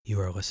You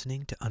are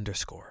listening to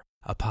Underscore,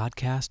 a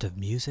podcast of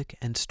music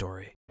and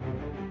story.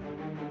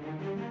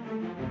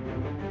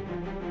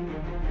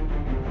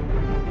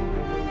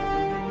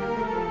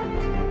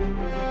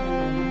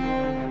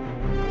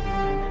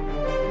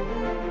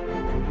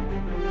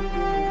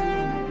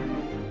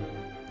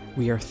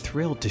 We are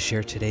thrilled to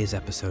share today's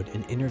episode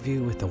an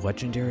interview with the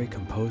legendary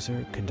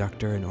composer,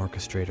 conductor, and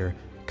orchestrator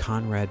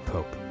Conrad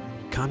Pope.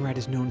 Conrad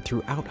is known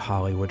throughout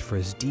Hollywood for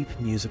his deep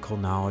musical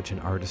knowledge and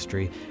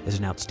artistry as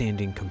an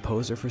outstanding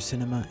composer for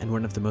cinema and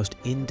one of the most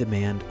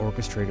in-demand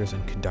orchestrators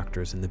and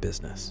conductors in the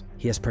business.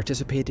 He has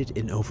participated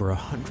in over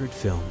 100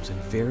 films in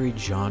varied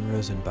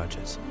genres and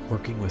budgets,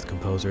 working with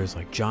composers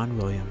like John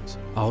Williams,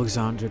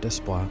 Alexandre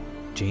Desplat,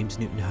 James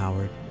Newton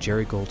Howard,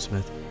 Jerry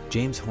Goldsmith,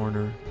 James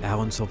Horner,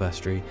 Alan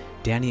Silvestri,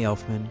 Danny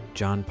Elfman,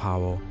 John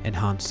Powell, and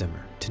Hans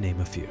Zimmer, to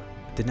name a few.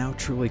 The now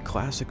truly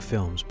classic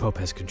films Pope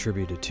has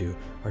contributed to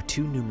are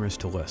too numerous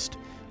to list.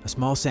 A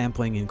small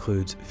sampling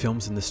includes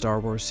films in the Star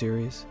Wars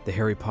series, the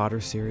Harry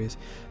Potter series,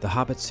 the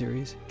Hobbit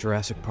series,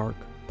 Jurassic Park,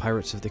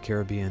 Pirates of the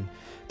Caribbean,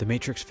 the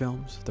Matrix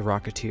films, The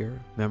Rocketeer,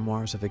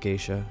 Memoirs of a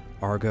Geisha,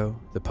 Argo,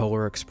 The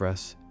Polar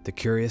Express, The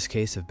Curious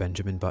Case of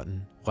Benjamin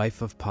Button,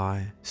 Life of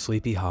Pi,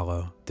 Sleepy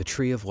Hollow, The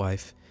Tree of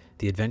Life,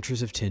 The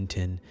Adventures of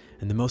Tintin,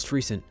 and the most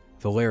recent,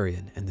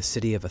 Valerian and the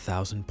City of a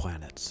Thousand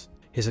Planets.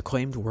 His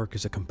acclaimed work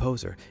as a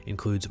composer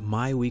includes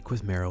My Week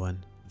with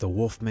Marilyn, The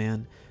Wolf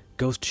Man,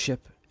 Ghost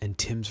Ship, and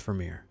Tim's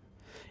Vermeer.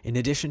 In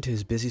addition to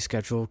his busy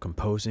schedule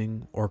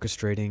composing,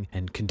 orchestrating,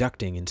 and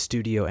conducting in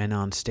studio and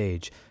on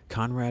stage,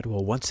 Conrad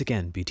will once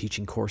again be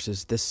teaching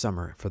courses this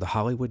summer for the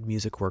Hollywood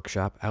Music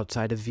Workshop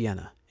outside of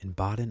Vienna in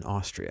Baden,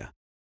 Austria.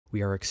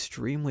 We are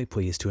extremely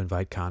pleased to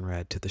invite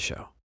Conrad to the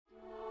show.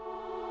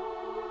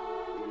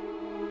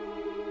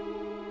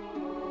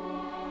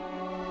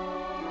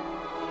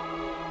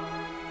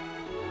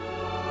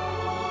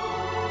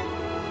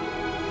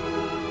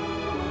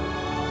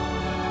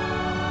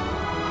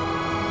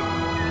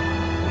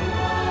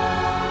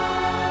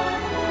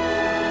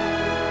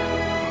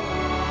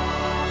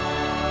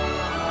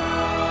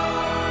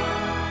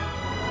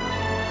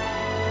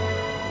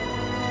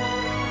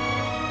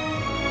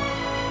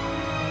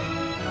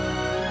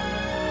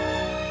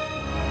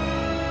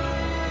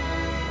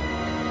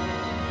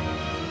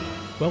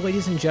 Well,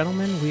 ladies and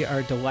gentlemen, we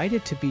are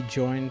delighted to be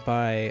joined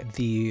by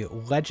the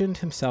legend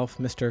himself,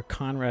 Mr.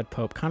 Conrad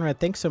Pope. Conrad,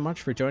 thanks so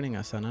much for joining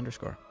us on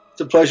Underscore. It's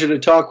a pleasure to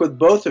talk with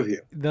both of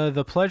you.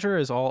 The pleasure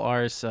is all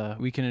ours.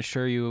 We can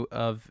assure you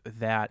of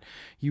that.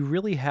 You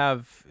really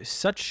have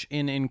such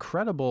an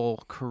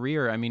incredible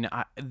career. I mean,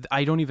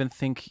 I don't even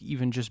think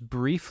even just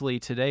briefly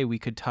today we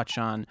could touch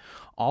on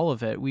all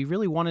of it. We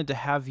really wanted to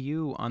have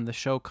you on the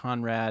show,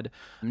 Conrad,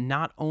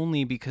 not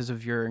only because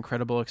of your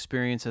incredible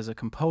experience as a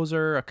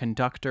composer, a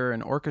conductor,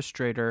 an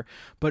orchestrator,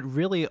 but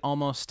really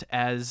almost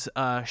as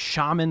a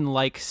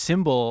shaman-like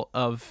symbol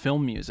of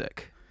film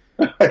music.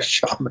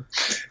 Shaman.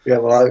 Yeah,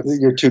 well,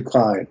 you're too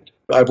kind.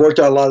 I've worked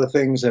on a lot of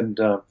things, and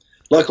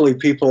luckily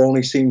people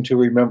only seem to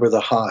remember the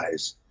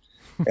highs.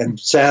 And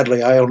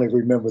sadly, I only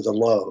remember the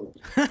low.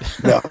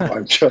 No,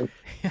 I'm joking.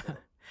 Yeah.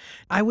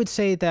 I would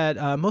say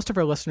that most of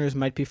our listeners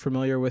might be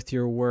familiar with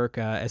your work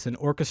as an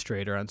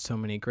orchestrator on so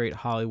many great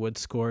Hollywood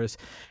scores.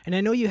 And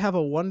I know you have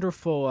a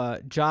wonderful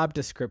job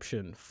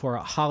description for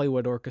a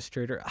Hollywood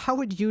orchestrator. How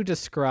would you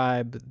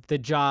describe the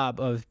job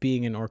of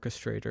being an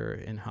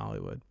orchestrator in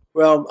Hollywood?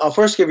 Well, I'll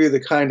first give you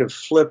the kind of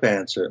flip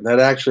answer that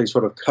actually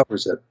sort of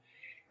covers it.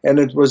 And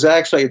it was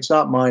actually, it's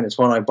not mine, it's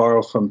one I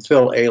borrowed from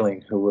Phil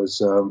Ayling, who was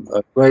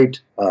a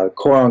great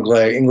cor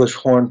anglais, English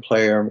horn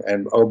player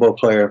and oboe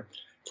player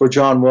for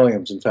John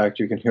Williams. In fact,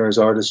 you can hear his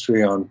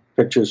artistry on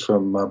pictures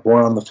from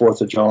Born on the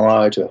 4th of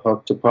July to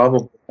Hook to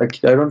probably, I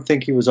don't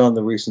think he was on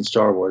the recent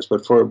Star Wars,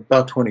 but for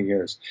about 20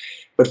 years.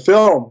 But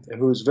Phil,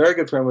 who's a very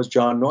good friend, was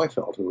John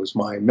Neufeld, who was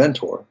my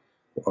mentor,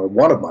 or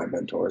one of my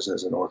mentors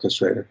as an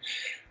orchestrator.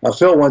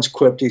 Phil once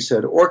quipped, he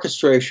said,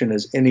 orchestration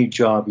is any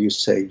job you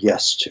say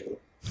yes to.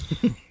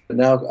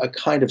 Now, a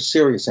kind of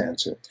serious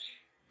answer.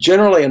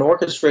 Generally, an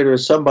orchestrator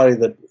is somebody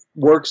that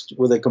works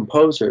with a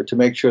composer to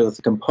make sure that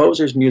the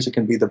composer's music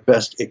can be the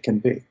best it can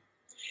be.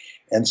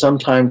 And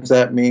sometimes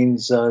that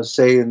means,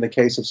 say in the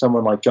case of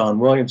someone like John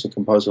Williams, a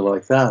composer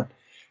like that,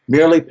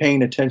 merely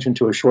paying attention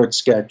to a short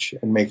sketch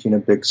and making a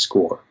big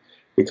score,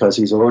 because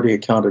he's already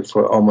accounted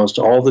for almost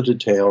all the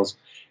details,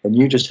 and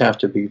you just have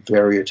to be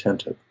very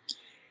attentive.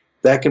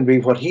 That can be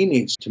what he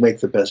needs to make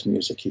the best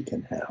music he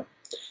can have.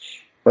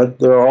 But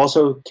there are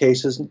also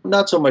cases,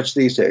 not so much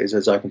these days,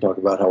 as I can talk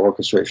about how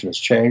orchestration has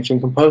changed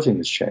and composing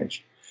has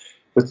changed.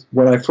 But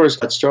when I first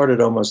got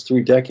started almost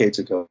 3 decades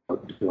ago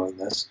doing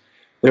this,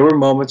 there were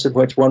moments in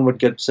which one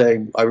would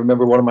say, I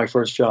remember one of my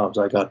first jobs,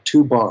 I got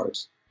 2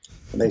 bars,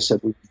 and they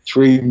said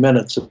 3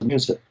 minutes of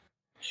music.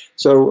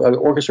 So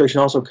orchestration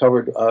also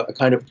covered a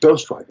kind of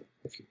ghostwriting,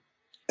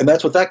 and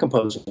that's what that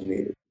composer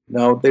needed.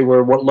 Now, they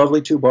were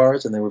lovely 2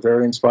 bars, and they were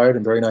very inspired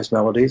and very nice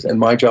melodies, and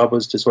my job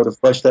was to sort of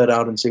flesh that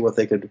out and see what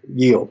they could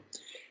yield.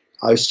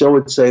 I still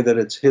would say that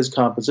it's his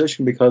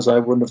composition because I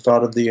wouldn't have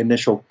thought of the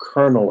initial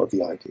kernel of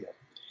the idea,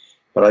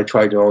 but I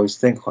tried to always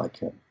think like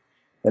him.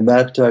 And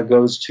that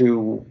goes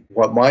to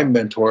what my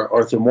mentor,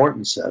 Arthur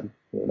Morton, said.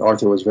 And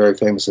Arthur was very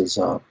famous as,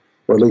 or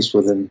at least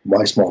within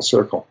my small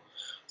circle,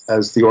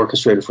 as the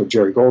orchestrator for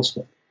Jerry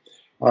Goldsmith.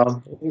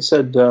 He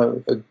said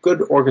a good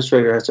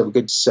orchestrator has to have a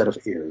good set of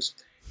ears.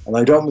 And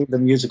I don't mean the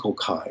musical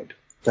kind.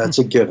 That's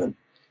a given.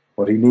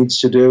 What he needs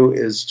to do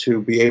is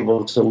to be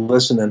able to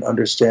listen and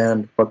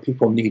understand what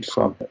people need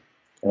from him.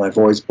 And I've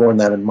always borne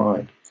that in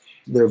mind.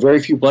 There are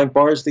very few blank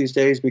bars these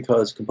days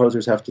because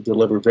composers have to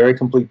deliver very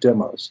complete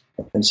demos.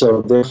 And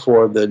so,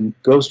 therefore, the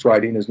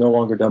ghostwriting is no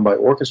longer done by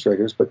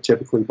orchestrators, but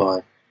typically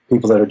by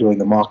people that are doing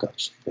the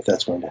mock-ups, if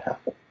that's going to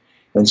happen.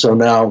 And so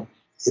now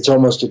it's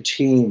almost a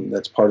team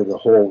that's part of the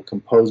whole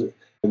composer.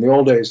 In the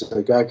old days,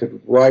 a guy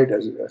could write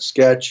a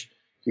sketch,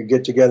 you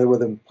get together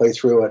with him, play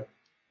through it,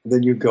 and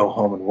then you go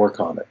home and work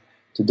on it.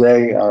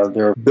 Today,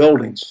 there are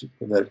buildings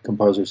that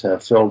composers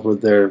have filled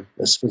with their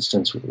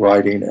assistants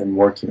writing and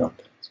working on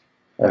things.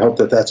 I hope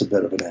that that's a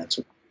bit of an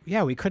answer.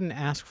 Yeah, we couldn't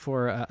ask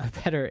for a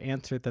better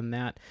answer than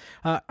that.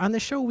 On the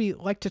show, we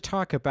like to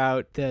talk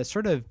about the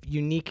sort of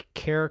unique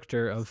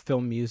character of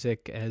film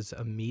music as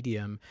a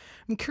medium.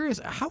 I'm curious,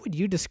 how would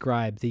you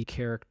describe the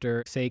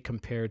character, say,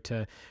 compared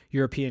to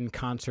European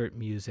concert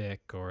music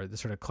or the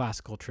sort of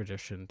classical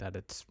tradition that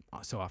it's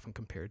so often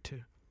compared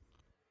to?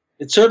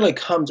 It certainly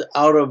comes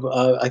out of,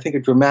 I think, a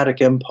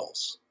dramatic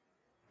impulse.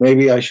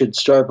 Maybe I should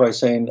start by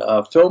saying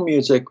film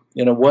music,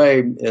 in a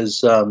way,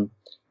 is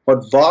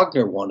what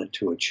Wagner wanted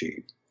to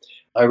achieve.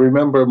 I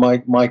remember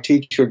my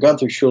teacher,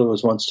 Gunther Schuller,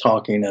 was once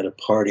talking at a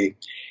party,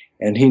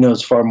 and he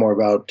knows far more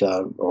about,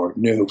 or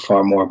knew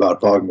far more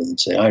about Wagner than,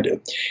 say, I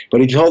do.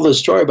 But he told this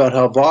story about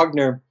how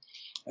Wagner,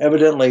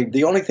 evidently,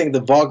 the only thing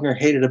that Wagner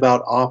hated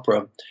about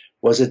opera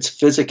was its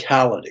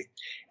physicality,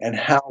 and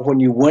how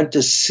when you went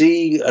to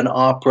see an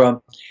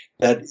opera,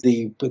 that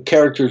the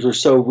characters were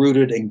so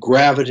rooted in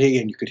gravity,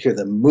 and you could hear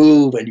them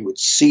move, and you would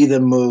see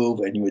them move,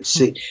 and you would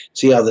see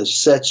how the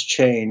sets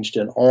changed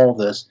and all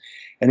this.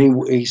 And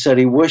he said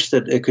he wished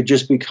that it could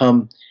just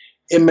become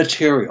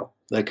immaterial,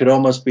 that it could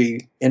almost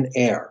be in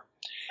air.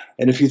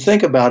 And if you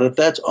think about it,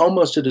 that's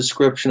almost a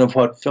description of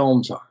what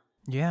films are.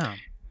 Yeah.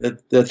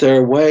 That they're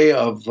a way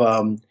of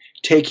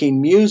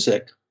taking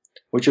music,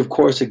 which of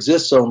course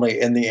exists only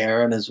in the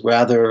air and is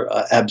rather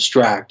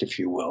abstract, if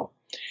you will,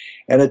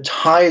 and it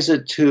ties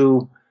it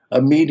to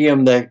a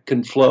medium that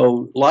can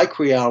flow like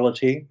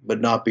reality,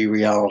 but not be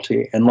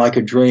reality, and like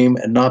a dream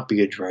and not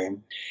be a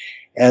dream.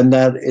 And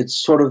that it's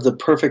sort of the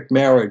perfect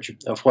marriage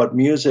of what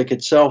music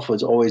itself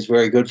was always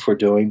very good for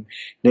doing,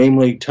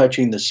 namely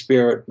touching the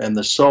spirit and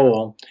the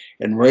soul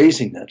and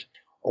raising it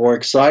or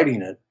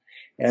exciting it.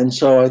 And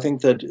so I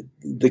think that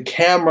the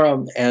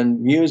camera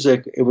and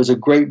music, it was a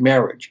great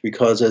marriage,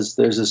 because as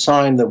there's a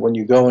sign that when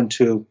you go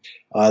into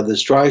the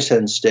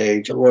Streisand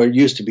stage, or it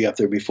used to be up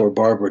there before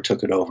Barbara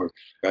took it over,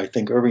 I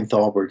think Irving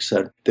Thalberg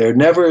said, there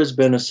never has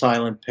been a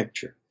silent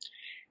picture.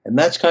 And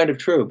that's kind of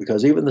true,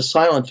 because even the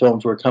silent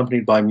films were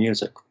accompanied by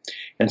music.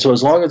 And so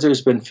as long as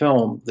there's been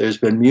film, there's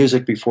been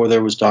music before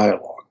there was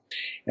dialogue.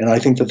 And I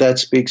think that that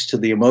speaks to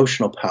the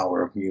emotional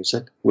power of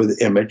music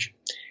with image.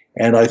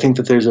 And I think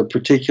that there's a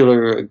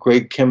particular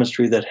great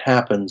chemistry that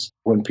happens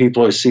when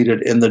people are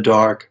seated in the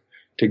dark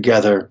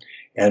together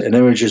and an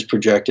image is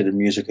projected and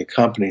music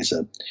accompanies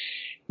it.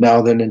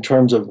 Now then, in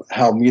terms of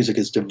how music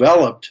is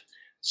developed,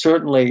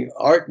 certainly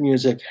art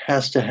music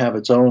has to have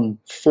its own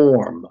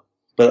form.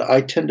 But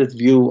I tend to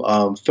view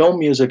film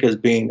music as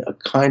being a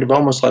kind of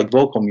almost like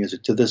vocal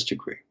music to this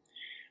degree.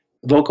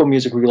 Vocal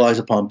music relies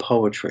upon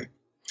poetry.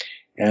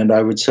 And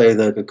I would say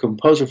that a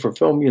composer for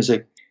film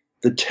music,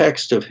 the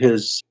text of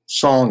his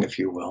song, if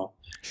you will,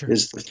 sure,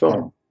 is the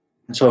film.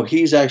 And so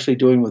he's actually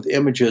doing with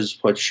images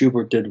what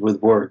Schubert did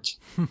with words.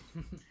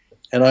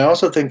 And I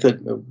also think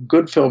that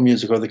good film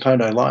music are the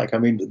kind I like. I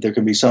mean, there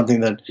can be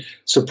something that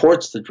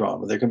supports the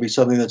drama. There can be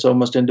something that's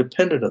almost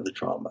independent of the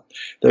drama.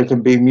 There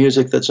can be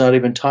music that's not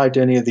even tied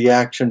to any of the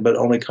action, but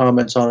only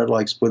comments on it,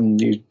 like when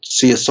you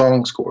see a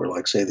song score,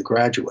 like, say, The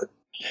Graduate.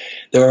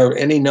 There are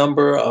any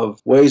number of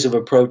ways of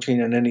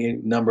approaching and any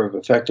number of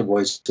effective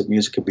ways that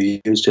music can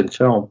be used in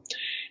film.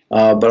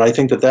 But I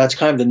think that that's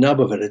kind of the nub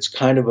of it. It's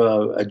kind of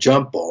a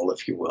jump ball,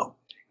 if you will.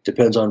 It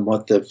depends on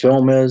what the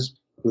film is,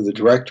 who the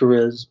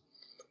director is.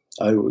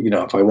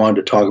 If I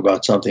wanted to talk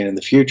about something in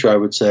the future, I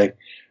would say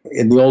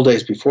in the old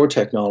days before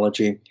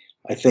technology,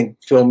 I think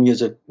film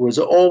music was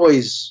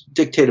always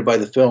dictated by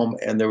the film,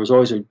 and there was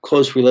always a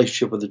close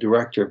relationship with the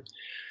director.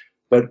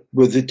 But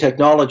with the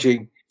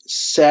technology,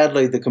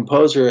 sadly, the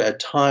composer at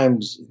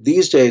times,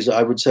 these days,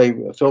 I would say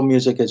film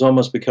music is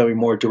almost becoming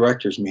more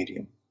director's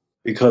medium,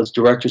 because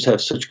directors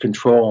have such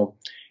control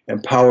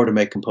and power to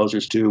make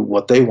composers do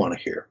what they want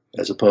to hear,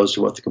 as opposed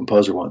to what the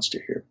composer wants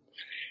to hear.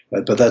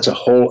 But that's a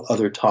whole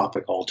other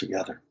topic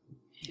altogether.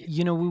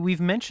 You know,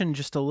 we've mentioned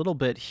just a little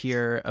bit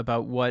here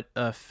about what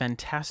a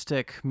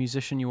fantastic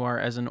musician you are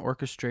as an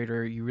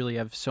orchestrator. You really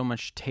have so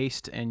much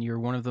taste, and you're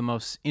one of the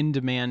most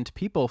in-demand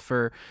people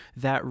for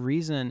that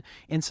reason.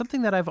 And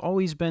something that I've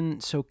always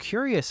been so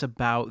curious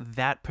about,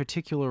 that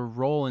particular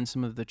role and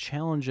some of the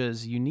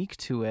challenges unique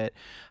to it.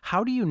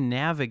 How do you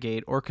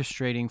navigate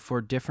orchestrating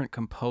for different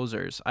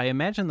composers? I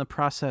imagine the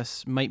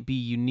process might be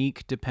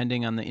unique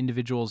depending on the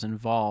individuals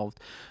involved,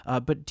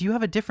 but do you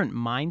have a different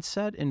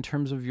mindset in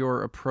terms of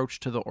your approach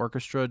to the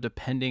orchestra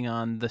depending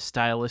on the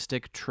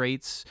stylistic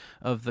traits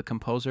of the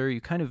composer?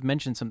 You kind of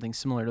mentioned something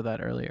similar to that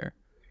earlier.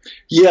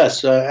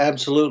 Yes,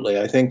 absolutely.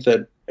 I think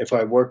that if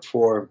I work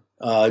for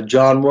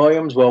John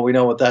Williams, well, we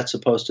know what that's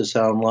supposed to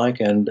sound like.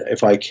 And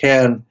if I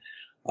can,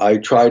 I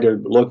try to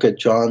look at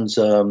John's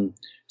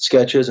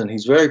sketches, and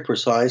he's very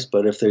precise.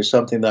 But if there's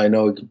something that I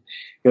know,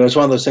 it's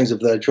one of those things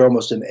that you're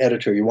almost an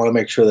editor. You want to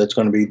make sure that it's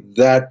going to be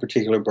that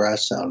particular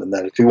brass sound, and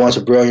that if he wants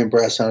a brilliant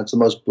brass sound, it's the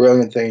most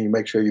brilliant thing. You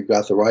make sure you've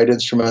got the right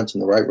instruments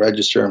and the right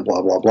register and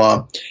blah, blah, blah.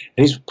 And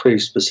he's pretty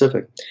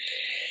specific.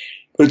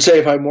 But say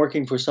if I'm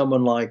working for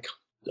someone like,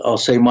 I'll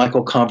say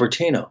Michael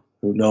Convertino,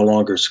 who no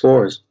longer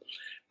scores.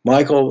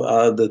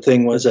 Michael, the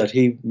thing was that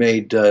he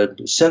made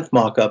synth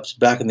mock-ups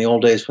back in the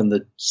old days when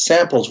the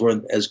samples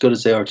weren't as good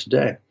as they are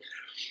today.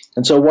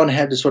 And so one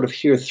had to sort of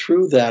hear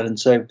through that and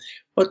say,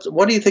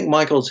 what do you think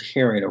Michael's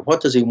hearing, or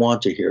what does he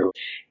want to hear?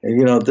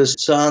 And, this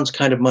sounds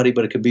kind of muddy,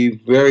 but it could be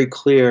very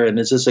clear. And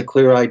is this a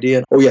clear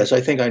idea? Oh, yes,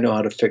 I think I know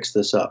how to fix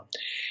this up.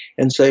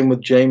 And same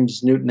with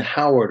James Newton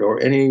Howard or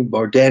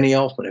Danny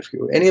Elfman.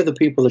 Any of the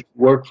people that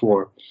you work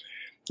for,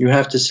 you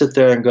have to sit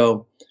there and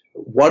go,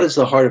 what is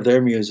the heart of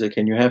their music?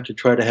 And you have to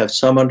try to have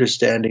some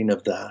understanding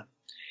of that.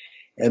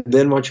 And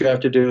then what you have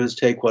to do is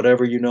take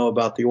whatever you know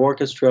about the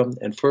orchestra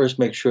and first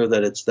make sure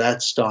that it's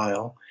that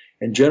style.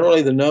 And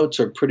generally the notes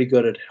are pretty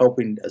good at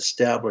helping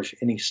establish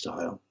any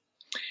style.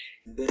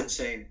 And then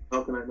saying,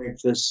 how can I make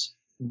this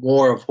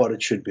more of what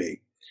it should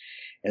be?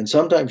 And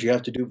sometimes you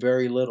have to do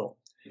very little.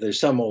 There's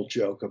some old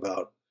joke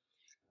about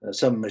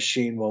some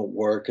machine won't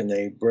work, and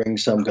they bring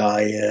some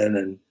guy in,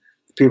 and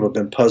people have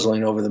been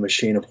puzzling over the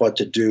machine of what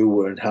to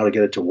do and how to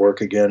get it to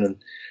work again. And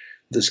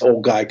this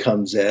old guy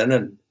comes in,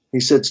 and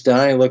he sits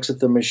down, he looks at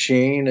the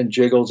machine and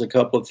jiggles a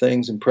couple of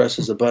things and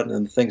presses a button,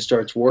 and the thing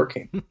starts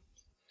working.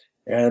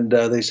 And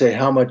they say,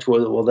 how much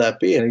will that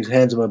be? And he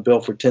hands them a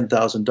bill for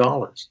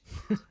 $10,000.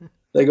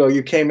 They go,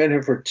 you came in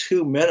here for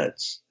 2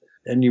 minutes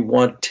and you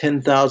want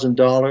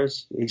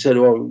 $10,000? He said,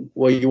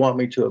 well, you want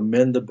me to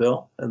amend the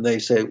bill? And they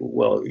say,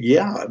 well,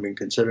 yeah,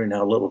 considering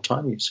how little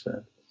time you've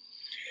spent.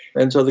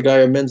 And so the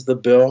guy amends the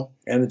bill,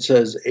 and it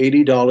says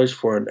 $80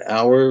 for an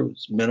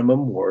hour's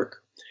minimum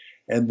work,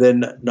 and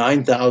then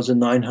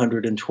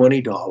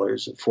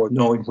 $9,920 for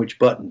knowing which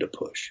button to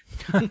push.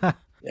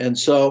 And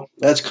so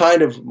that's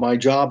kind of my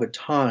job at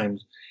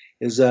times,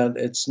 is that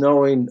it's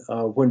knowing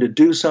when to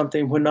do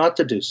something, when not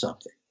to do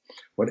something,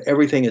 when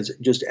everything is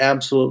just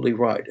absolutely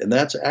right. And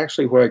that's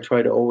actually where I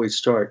try to always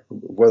start,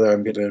 whether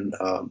I'm given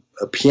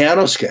a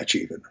piano sketch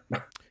even.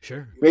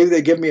 Sure. Maybe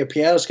they give me a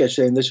piano sketch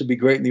saying this would be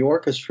great in the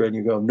orchestra, and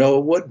you go, no,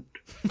 it wouldn't.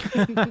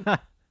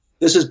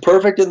 This is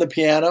perfect in the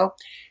piano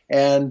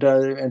and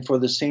for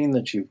the scene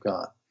that you've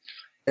got.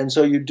 And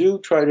so you do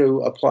try to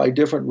apply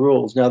different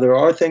rules. Now, there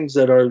are things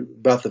that are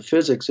about the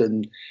physics,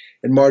 and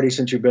Marty,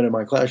 since you've been in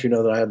my class, you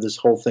know that I have this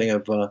whole thing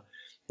of,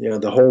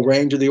 the whole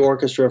range of the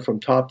orchestra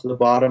from top to the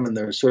bottom, and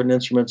there are certain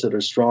instruments that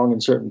are strong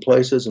in certain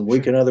places and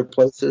weak in other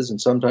places,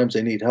 and sometimes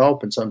they need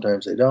help and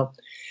sometimes they don't.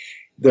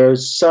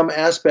 There's some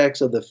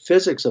aspects of the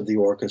physics of the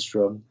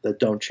orchestra that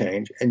don't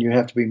change, and you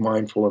have to be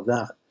mindful of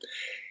that.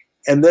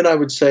 And then I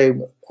would say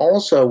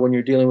also, when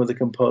you're dealing with a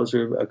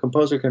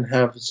composer can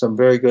have some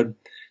very good,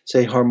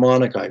 say,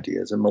 harmonic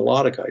ideas and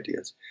melodic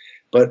ideas,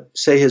 but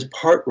say his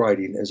part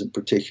writing isn't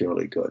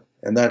particularly good.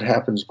 And that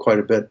happens quite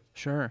a bit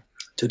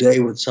today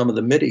with some of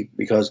the MIDI,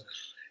 because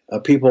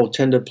people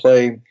tend to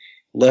play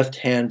left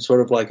hand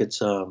sort of like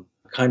it's a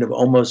kind of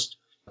almost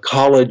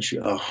college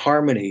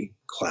harmony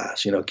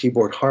class,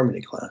 keyboard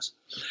harmony class.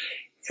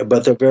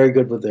 But they're very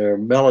good with their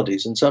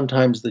melodies. And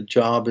sometimes the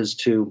job is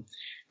to,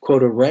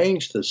 quote,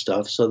 arrange the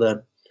stuff so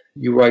that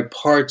you write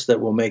parts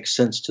that will make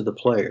sense to the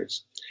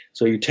players.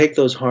 So you take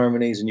those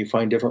harmonies and you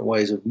find different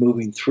ways of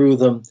moving through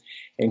them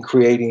and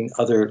creating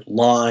other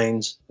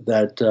lines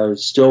that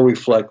still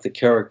reflect the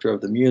character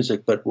of the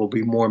music, but will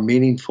be more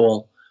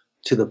meaningful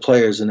to the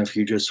players than if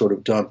you just sort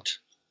of dumped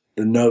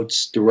the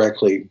notes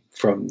directly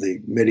from the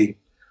MIDI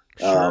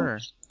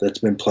that's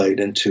been played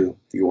into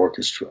the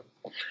orchestra.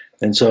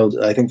 And so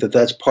I think that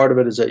that's part of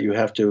it, is that you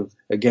have to,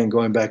 again,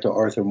 going back to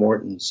Arthur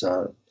Morton's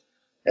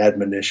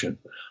admonition,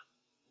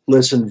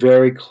 listen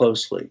very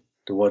closely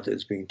to what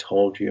is being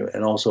told you,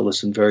 and also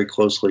listen very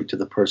closely to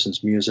the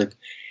person's music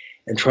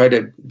and try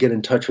to get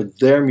in touch with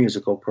their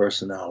musical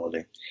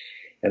personality.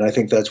 And I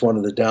think that's one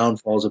of the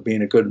downfalls of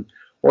being a good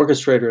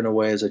orchestrator in a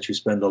way, is that you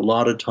spend a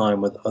lot of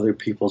time with other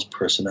people's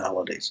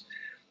personalities.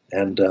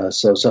 And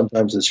so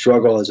sometimes the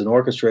struggle as an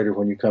orchestrator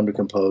when you come to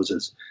compose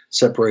is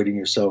separating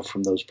yourself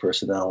from those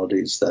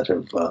personalities that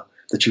have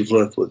that you've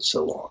lived with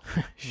so long.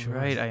 Sure.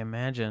 Right, I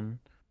imagine.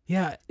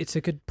 Yeah, it's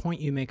a good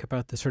point you make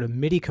about the sort of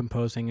MIDI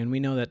composing, and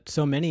we know that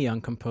so many young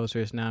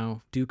composers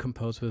now do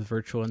compose with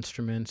virtual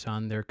instruments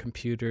on their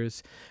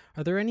computers.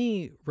 Are there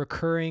any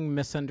recurring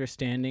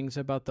misunderstandings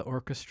about the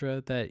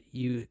orchestra that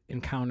you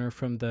encounter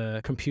from the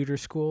computer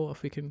school,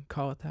 if we can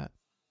call it that?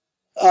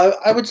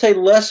 I would say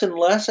less and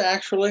less,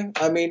 actually.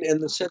 I mean, in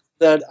the sense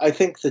that I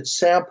think that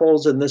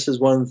samples, and this is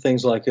one of the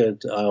things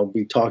I'll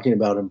be talking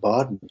about in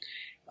Baden,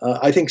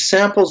 I think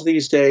samples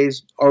these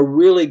days are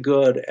really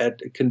good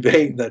at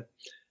conveying that,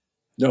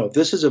 no,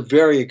 this is a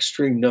very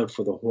extreme note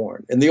for the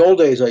horn. In the old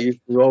days, I used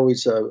to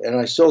always, and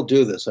I still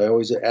do this, I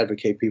always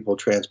advocate people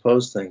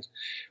transpose things.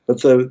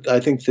 But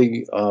I think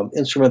the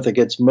instrument that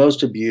gets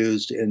most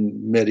abused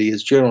in MIDI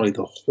is generally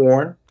the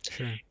horn.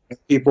 Sure.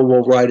 People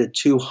will write it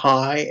too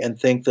high and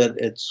think that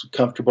it's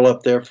comfortable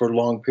up there for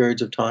long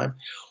periods of time,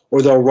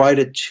 or they'll write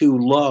it too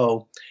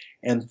low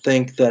and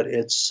think that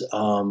it's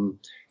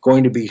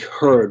going to be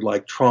heard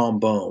like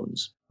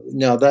trombones.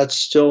 Now, that's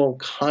still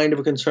kind of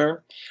a concern,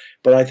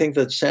 but I think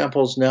that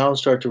samples now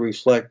start to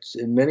reflect,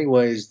 in many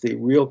ways, the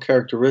real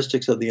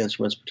characteristics of the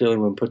instruments,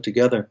 particularly when put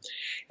together.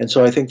 And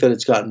so I think that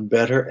it's gotten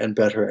better and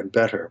better and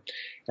better.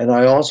 And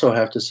I also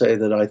have to say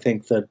that I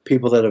think that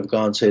people that have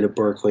gone, say, to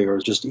Berklee or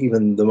just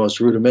even the most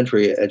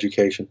rudimentary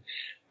education,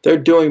 they're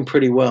doing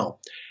pretty well.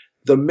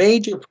 The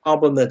major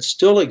problem that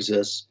still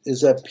exists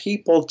is that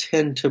people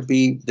tend to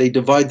they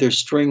divide their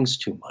strings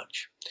too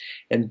much,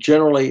 and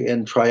generally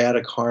in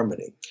triadic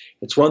harmony.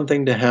 It's one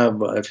thing to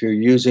have, if you're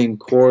using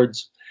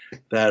chords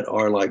that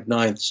are like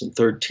ninths and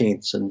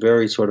thirteenths and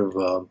very sort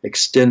of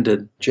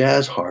extended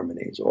jazz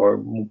harmonies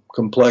or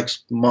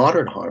complex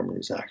modern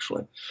harmonies,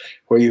 actually,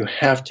 where you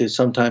have to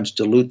sometimes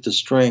dilute the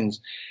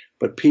strings.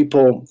 But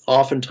people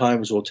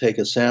oftentimes will take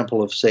a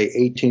sample of, say,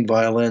 18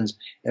 violins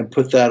and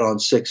put that on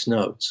 6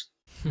 notes.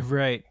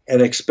 Right.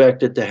 And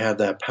expect it to have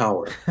that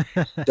power.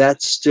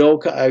 That's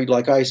still,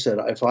 like I said,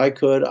 if I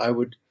could, I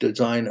would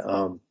design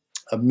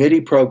a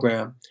MIDI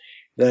program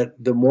that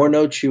the more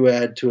notes you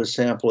add to a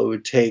sample, it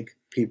would take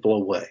people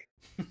away.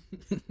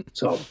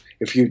 So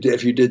if you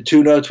did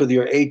 2 notes with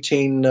your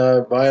 18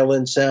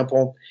 violin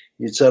sample,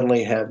 you'd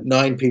suddenly have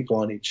 9 people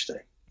on each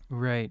thing.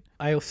 Right.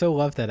 I also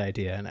love that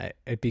idea, and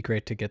it'd be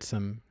great to get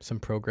some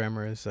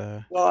programmers.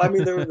 Well, I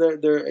mean,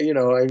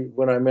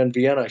 when I'm in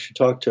Vienna, I should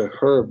talk to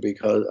Herb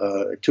because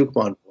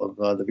Tuchman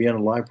of the Vienna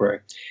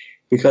Library,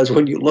 because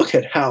when you look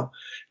at how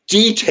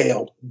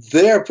detailed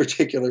their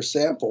particular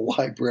sample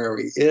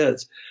library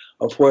is,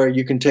 of where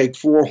you can take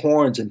 4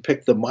 horns and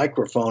pick the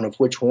microphone of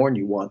which horn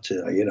you want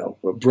to,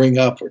 bring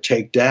up or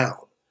take down.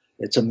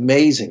 It's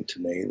amazing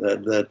to me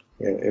that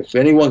if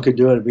anyone could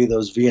do it, it'd be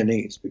those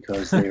Viennese,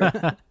 because they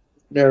are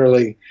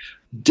narrowly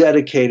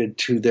dedicated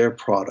to their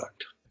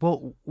product.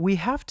 Well, we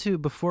have to,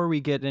 before we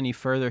get any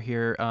further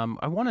here,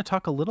 I want to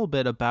talk a little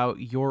bit about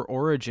your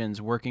origins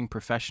working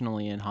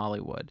professionally in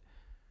Hollywood.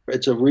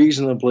 It's a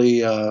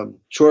reasonably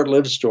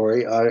short-lived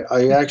story.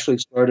 I actually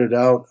started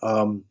out,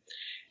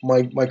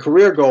 my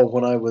career goal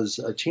when I was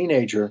a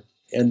teenager,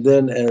 and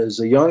then as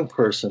a young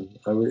person,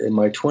 I was in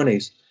my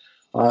 20s,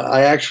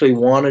 I actually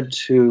wanted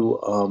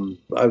to,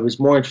 I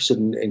was more interested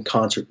in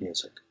concert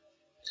music.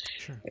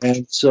 Sure.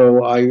 And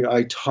so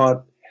I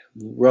taught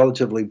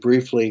relatively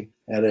briefly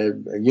at a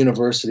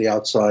university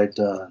outside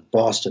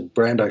Boston,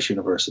 Brandeis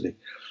University.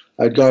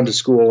 I'd gone to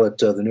school at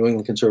the New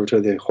England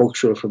Conservatory, the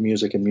Hochschule for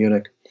Music in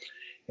Munich,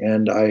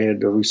 and I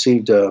had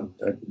received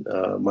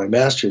my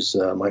master's,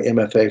 my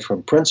MFA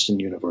from Princeton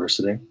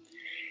University.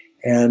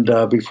 And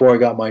before I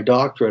got my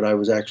doctorate, I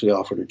was actually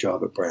offered a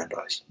job at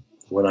Brandeis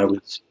when I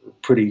was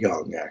pretty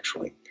young,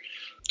 actually,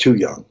 too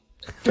young.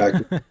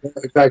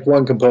 In fact,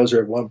 one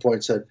composer at one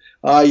point said,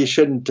 you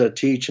shouldn't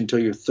teach until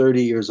you're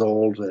 30 years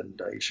old,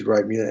 and you should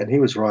write music. And he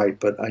was right,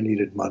 but I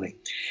needed money.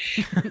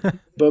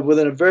 But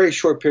within a very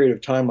short period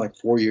of time, like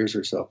 4 years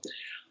or so,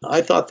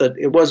 I thought that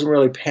it wasn't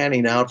really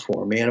panning out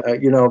for me. And,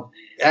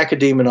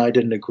 academia and I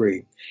didn't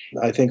agree,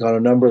 I think, on a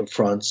number of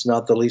fronts,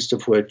 not the least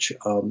of which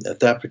at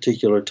that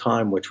particular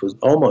time, which was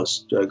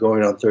almost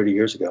going on 30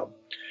 years ago,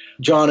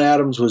 John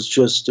Adams was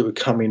just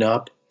coming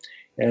up.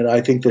 And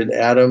I think that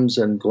Adams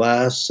and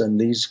Glass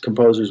and these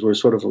composers were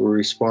sort of a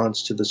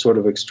response to the sort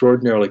of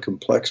extraordinarily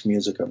complex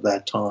music of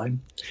that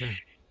time. Sure.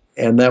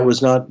 And that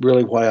was not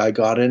really why I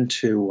got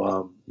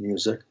into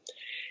music.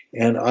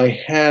 And I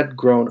had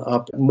grown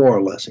up more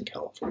or less in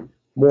California,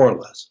 more or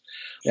less.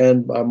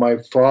 And my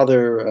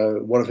father,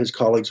 one of his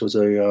colleagues was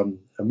a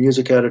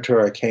music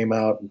editor. I came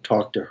out and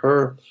talked to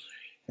her.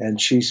 And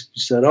she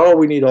said,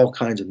 we need all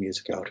kinds of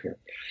music out here.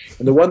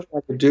 And the one thing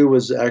I could do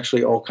was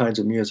actually all kinds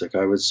of music.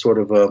 I was sort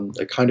of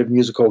a kind of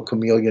musical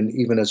chameleon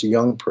even as a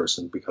young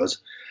person, because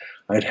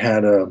I'd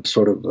had a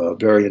sort of a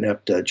very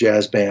inept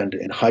jazz band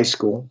in high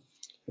school.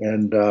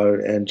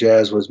 And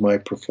jazz was my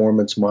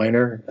performance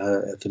minor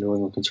at the New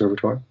England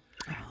Conservatory.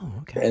 Oh,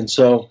 okay. And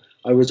so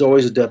I was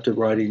always adept at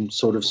writing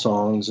sort of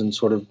songs and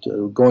sort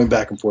of going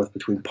back and forth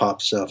between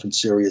pop stuff and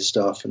serious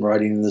stuff and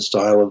writing in the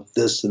style of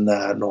this and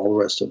that and all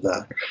the rest of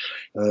that.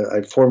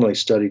 I'd formally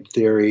studied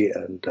theory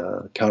and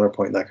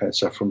counterpoint and that kind of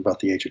stuff from about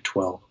the age of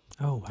 12.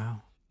 Oh,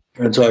 wow.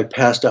 And so I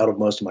passed out of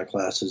most of my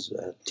classes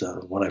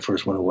when I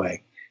first went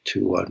away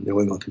to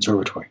New England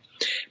Conservatory.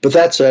 But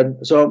that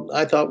said, so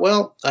I thought,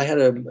 well, I had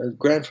a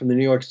grant from the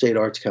New York State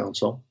Arts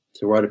Council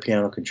to write a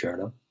piano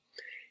concerto.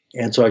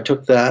 And so I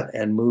took that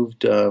and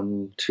moved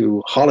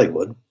to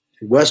Hollywood,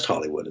 West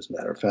Hollywood, as a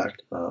matter of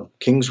fact,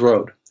 Kings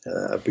Road,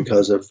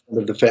 because of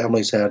the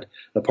families had an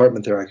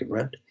apartment there I could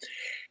rent.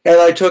 And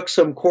I took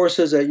some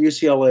courses at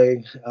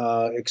UCLA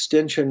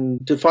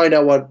Extension to find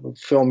out what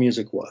film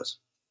music was.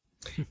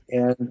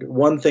 And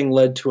one thing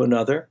led to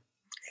another.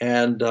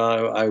 And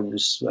I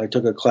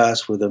took a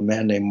class with a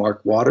man named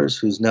Mark Waters,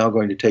 who's now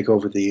going to take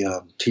over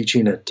the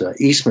teaching at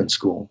Eastman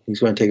School. He's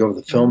going to take over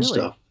the film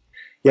stuff.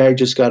 Yeah, he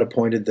just got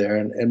appointed there.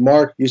 And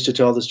Mark used to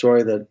tell the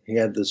story that he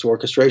had this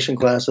orchestration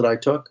class that I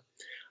took.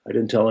 I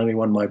didn't tell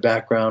anyone my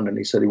background, and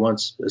he said he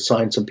once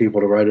assigned some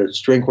people to write a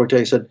string quartet.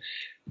 He said,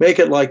 make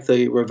it like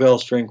the Ravel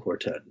String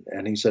Quartet.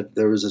 And he said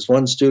there was this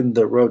one student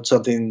that wrote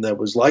something that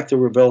was like the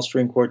Ravel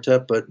String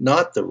Quartet, but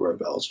not the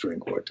Ravel String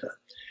Quartet.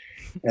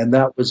 And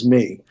that was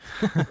me.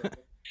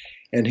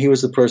 And he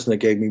was the person that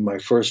gave me my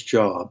first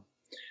job,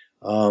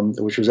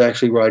 which was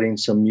actually writing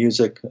some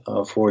music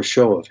for a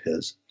show of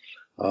his.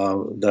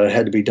 That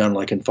had to be done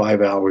like in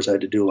 5 hours. I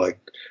had to do like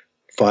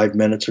 5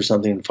 minutes or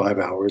something in 5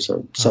 hours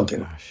or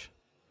something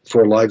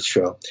for a live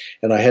show.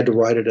 And I had to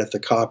write it at the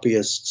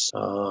copyist's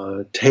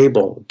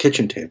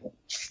kitchen table.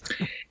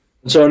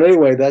 So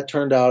anyway, that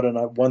turned out,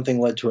 and one thing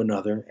led to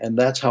another, and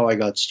that's how I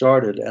got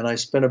started. And I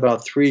spent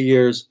about 3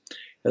 years,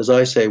 as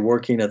I say,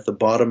 working at the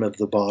bottom of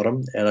the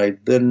bottom, and I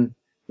then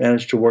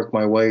managed to work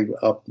my way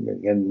up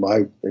in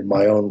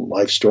my own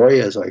life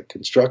story as I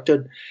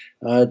constructed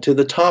to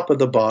the top of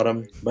the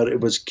bottom, but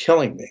it was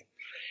killing me.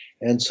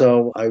 And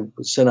so I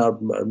sent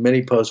out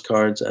many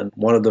postcards, and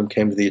one of them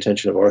came to the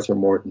attention of Arthur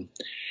Morton.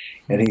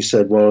 And he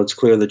said, well, it's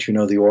clear that you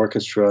know the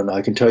orchestra, and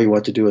I can tell you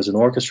what to do as an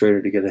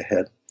orchestrator to get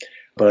ahead,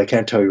 but I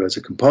can't tell you as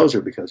a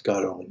composer because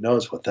God only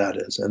knows what that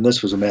is. And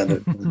this was a man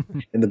that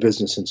been in the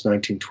business since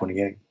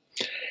 1928.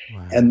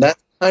 Wow. And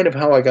that's kind of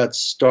how I got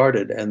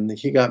started. And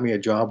he got me a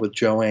job with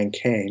Joanne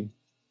Kane.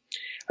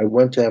 I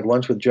went to have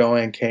lunch with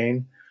Joanne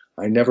Kane.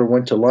 I never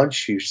went to lunch.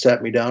 She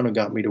sat me down and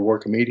got me to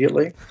work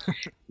immediately,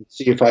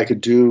 see if I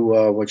could do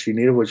what she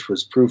needed, which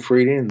was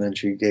proofreading. And then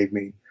she gave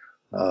me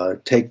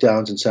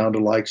takedowns and sound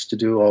alikes to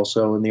do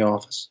also in the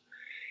office.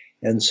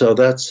 And so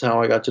that's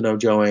how I got to know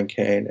Joanne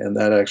Kane. And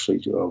that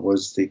actually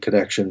was the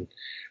connection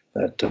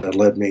that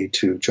led me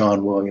to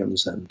John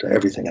Williams and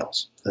everything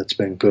else that's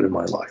been good in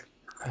my life.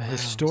 A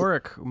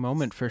historic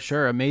moment for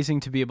sure.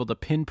 Amazing to be able to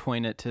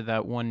pinpoint it to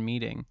that one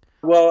meeting.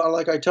 Well,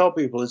 like I tell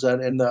people, is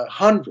that in the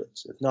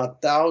hundreds, if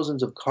not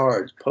thousands of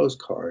cards,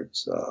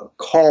 postcards,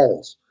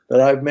 calls that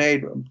I've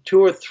made,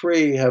 2 or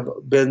 3 have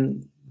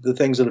been the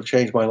things that have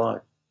changed my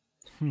life.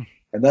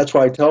 And that's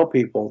why I tell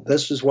people,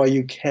 this is why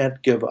you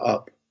can't give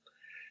up.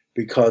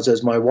 Because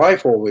as my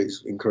wife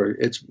always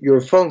encouraged, you're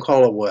a phone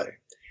call away.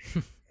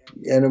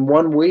 And in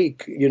 1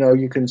 week,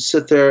 you can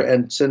sit there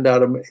and send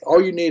out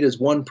all you need is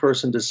one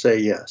person to say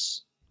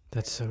yes.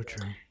 That's so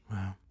true.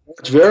 Wow.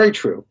 It's very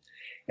true.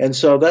 And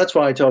so that's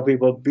why I tell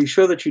people, be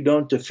sure that you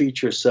don't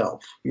defeat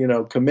yourself.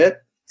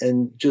 Commit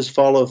and just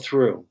follow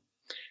through.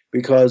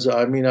 Because,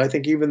 I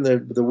think even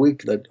the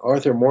week that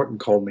Arthur Morton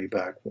called me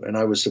back, and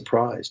I was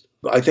surprised.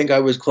 I think I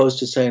was close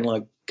to saying,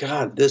 like,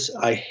 God,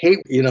 I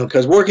hate,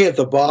 because working at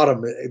the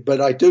bottom,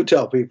 but I do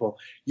tell people,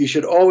 you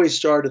should always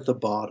start at the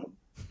bottom.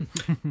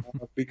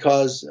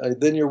 Because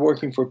then you're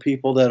working for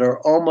people that are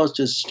almost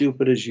as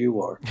stupid as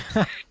you are.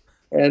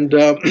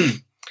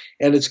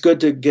 And it's good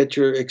to get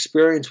your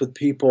experience with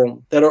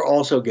people that are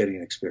also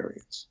getting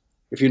experience,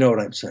 if you know what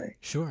I'm saying.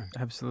 Sure,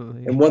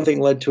 absolutely. And one thing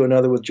led to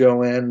another with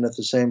Joanne, and at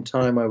the same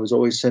time, I was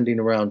always sending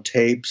around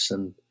tapes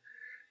and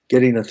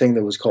getting a thing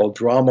that was called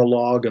Drama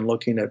Log and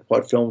looking at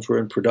what films were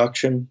in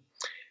production,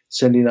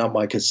 sending out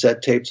my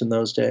cassette tapes in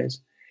those days.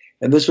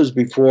 And this was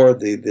before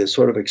the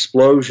sort of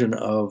explosion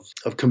of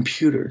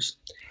computers.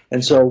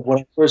 And so when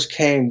I first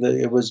came,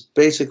 it was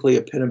basically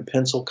a pen and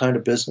pencil kind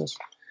of business.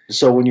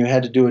 So when you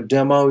had to do a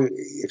demo,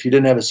 if you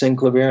didn't have a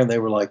synclavier, and they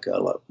were like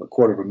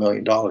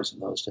 $250,000 in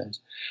those days,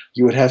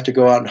 you would have to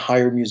go out and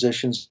hire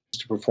musicians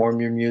to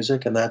perform your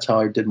music, and that's how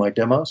I did my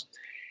demos.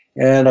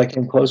 And I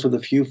came close with a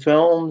few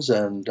films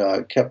and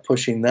kept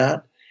pushing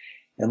that.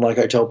 And like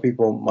I tell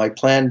people, my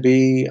plan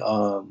B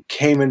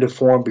came into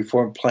form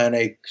before plan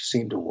A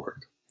seemed to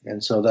work.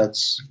 And so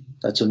that's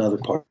another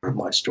part of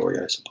my story,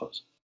 I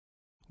suppose.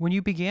 When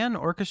you began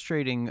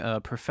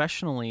orchestrating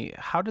professionally,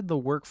 how did the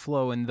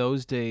workflow in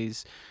those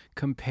days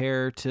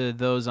compare to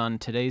those on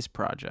today's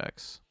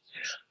projects?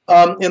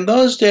 In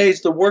those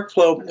days, the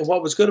workflow, and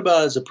what was good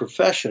about it as a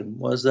profession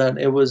was that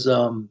it was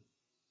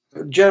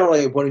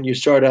generally when you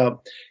start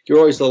out, you're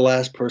always the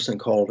last person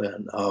called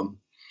in.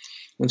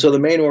 And so the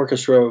main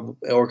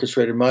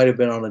orchestrator might have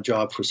been on a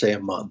job for, say, a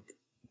month.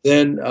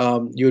 Then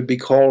you would be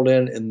called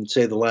in,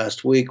 say, the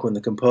last week when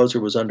the composer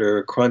was under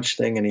a crunch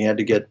thing and he had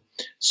to get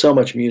so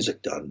much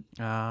music done.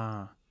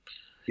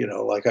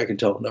 Like I can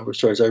tell a number of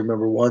stories. I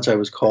remember once I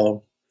was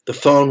called, the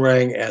phone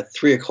rang at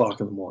 3:00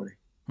 in the morning.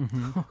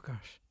 Mm-hmm. Oh,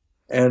 gosh.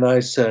 And I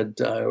said,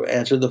 I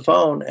answered the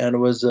phone, and it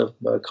was a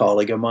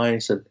colleague of mine. He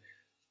said,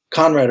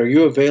 Conrad, are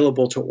you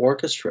available to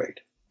orchestrate?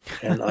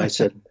 And I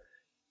said,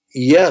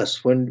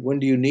 yes, when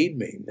do you need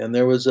me? And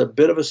there was a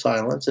bit of a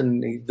silence,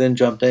 and he then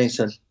jumped in and he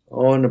said,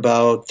 oh, in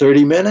about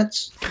 30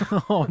 minutes.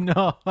 Oh,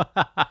 no.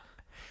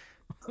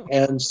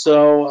 And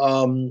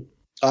so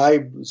I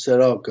said,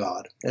 oh,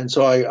 God. And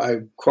so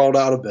I crawled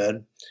out of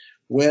bed,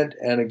 went,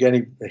 and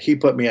again, he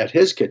put me at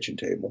his kitchen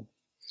table.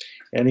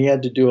 And he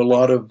had to do a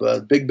lot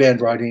of big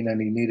band writing,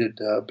 and he needed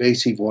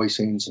bassy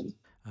voicings.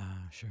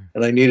 Sure.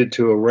 And I needed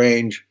to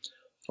arrange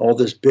all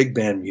this big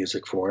band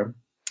music for him.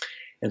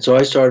 And so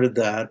I started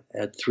that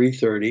at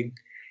 3:30,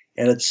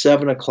 and at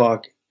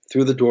 7:00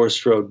 through the door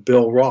strode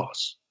Bill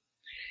Ross.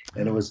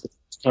 And it was the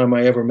first time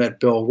I ever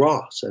met Bill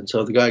Ross. And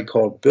so the guy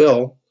called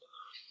Bill,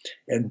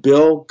 and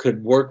Bill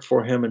could work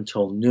for him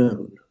until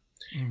noon,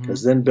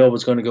 because then Bill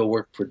was going to go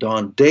work for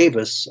Don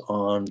Davis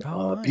on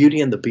right.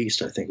 Beauty and the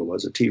Beast, I think it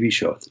was, a TV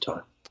show at the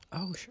time.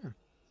 Oh, sure.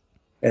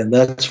 And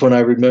that's when I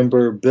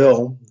remember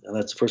Bill, and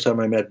that's the first time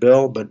I met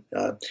Bill. But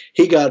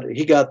he got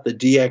the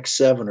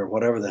DX7 or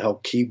whatever the hell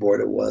keyboard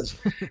it was,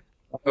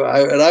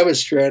 and I was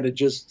stranded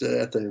just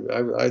at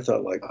the. I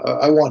thought, like,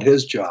 I want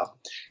his job,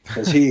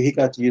 because he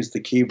got to use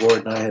the keyboard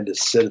and I had to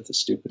sit at the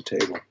stupid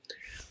table.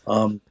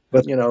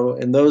 But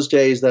in those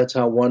days, that's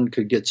how one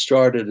could get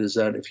started. Is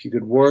that if you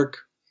could work,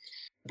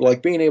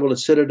 like being able to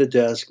sit at a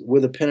desk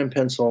with a pen and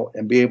pencil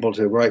and be able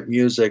to write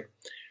music,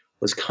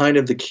 was kind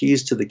of the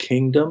keys to the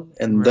kingdom,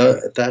 and Right.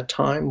 at that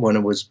time when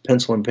it was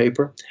pencil and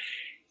paper.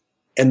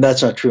 And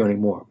that's not true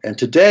anymore. And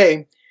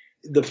today,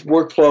 the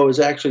workflow is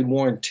actually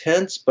more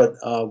intense, but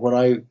when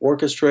I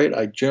orchestrate,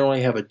 I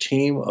generally have a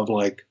team of,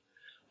 like,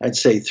 I'd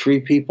say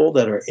 3 people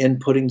that are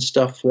inputting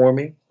stuff for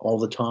me all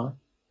the time.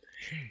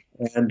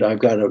 And I've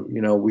got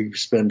we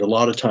spend a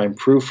lot of time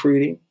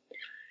proofreading.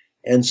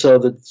 And so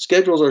the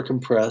schedules are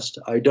compressed.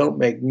 I don't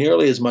make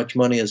nearly as much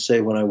money as,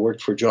 say, when I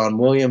worked for John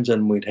Williams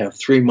and we'd have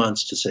 3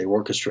 months to, say,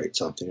 orchestrate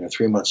something, or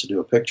 3 months to do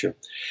a picture.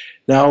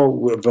 Now,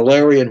 with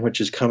Valerian,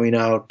 which is coming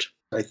out,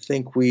 I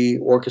think we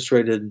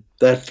orchestrated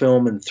that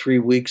film in 3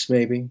 weeks,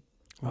 maybe.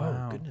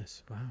 Wow. Oh,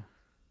 goodness. Wow.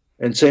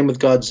 And same with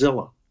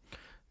Godzilla.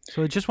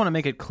 So I just want to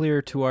make it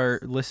clear to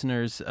our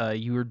listeners,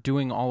 you were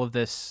doing all of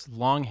this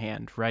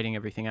longhand, writing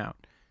everything out.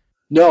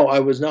 No, I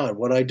was not.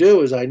 What I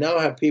do is I now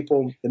have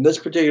people, in this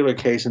particular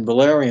case, in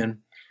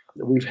Valerian,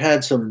 we've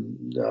had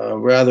some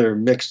rather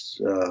mixed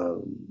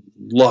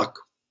luck,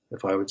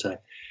 if I would say,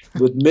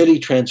 with MIDI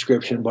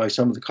transcription by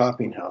some of the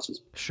copying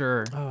houses.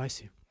 Sure. Oh, I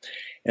see.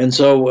 And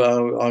so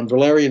on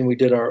Valerian, we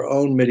did our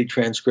own MIDI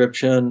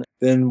transcription.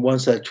 Then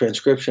once that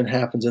transcription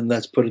happens, and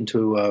that's put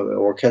into an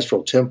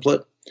orchestral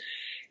template.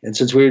 And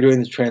since we were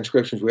doing the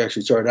transcriptions, we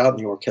actually started out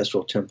in the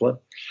orchestral template.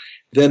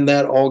 Then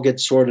that all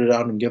gets sorted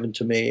out and given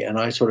to me, and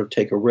I sort of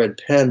take a red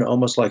pen,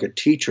 almost like a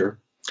teacher,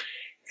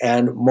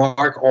 and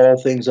mark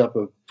all things up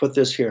of put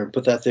this here and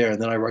put that there,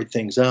 and then I write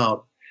things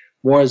out,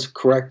 more as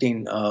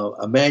correcting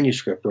a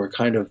manuscript, or a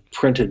kind of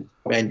printed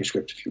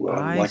manuscript, if you will,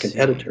 like an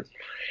editor.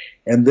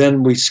 And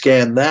then we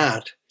scan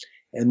that,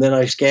 and then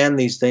I scan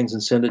these things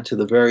and send it to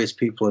the various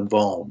people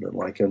involved. And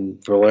like in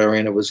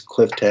Valerian, it was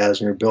Cliff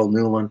Tasner, Bill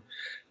Newland.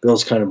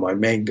 Bill's kind of my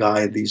main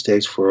guy these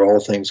days for all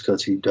things,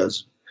 because he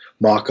does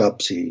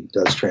mock-ups, he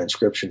does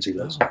transcriptions, he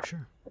does. Oh,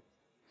 sure.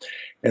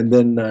 And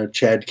then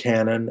Chad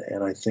Cannon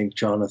and I think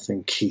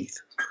Jonathan Keith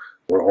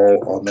were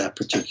all on that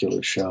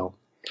particular show.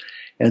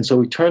 And so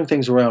we turn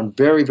things around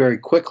very, very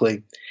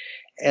quickly.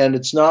 And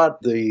it's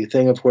not the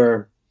thing of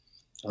where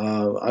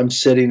I'm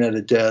sitting at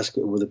a desk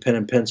with a pen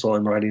and pencil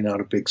and writing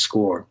out a big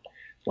score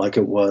like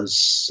it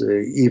was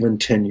even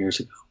 10 years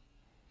ago.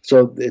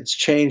 So it's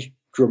changed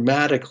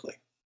dramatically.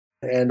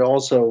 And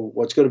also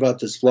what's good about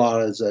this flaw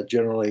is that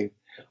generally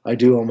I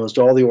do almost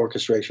all the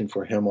orchestration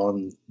for him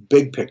on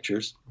big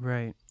pictures.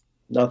 Right.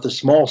 Not the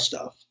small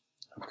stuff,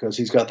 because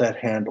he's got that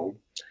handled.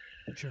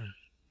 Sure.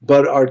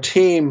 But our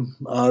team,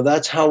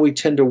 that's how we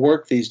tend to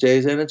work these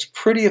days, and it's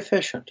pretty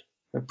efficient.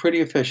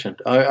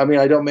 I mean,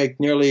 I don't make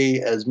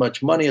nearly as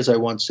much money as I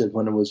once did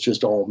when it was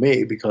just all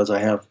me, because I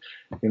have,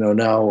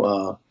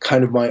 now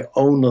kind of my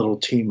own little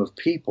team of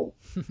people.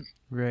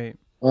 Right.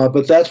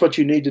 But that's what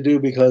you need to do,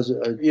 because,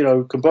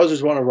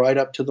 composers want to write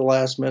up to the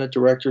last minute.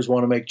 Directors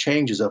want to make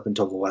changes up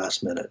until the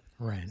last minute.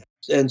 Right.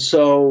 And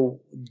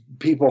so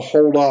people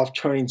hold off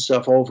turning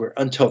stuff over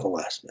until the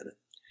last minute.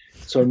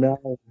 So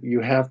now you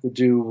have to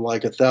do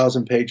like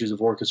 1,000 pages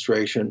of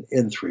orchestration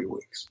in 3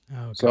 weeks.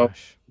 Oh, So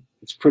gosh.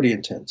 it's pretty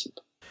intensive.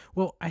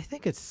 Well, I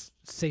think it's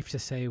safe to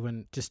say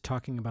when just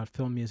talking about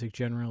film music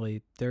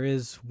generally, there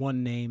is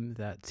one name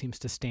that seems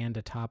to stand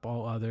atop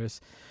all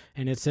others,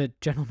 and it's a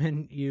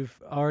gentleman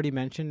you've already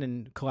mentioned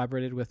and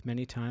collaborated with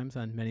many times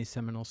on many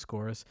seminal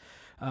scores.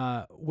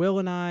 Will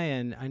and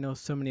I know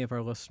so many of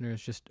our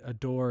listeners just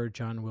adore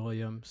John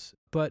Williams,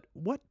 but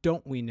what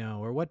don't we know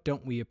or what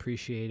don't we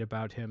appreciate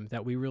about him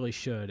that we really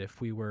should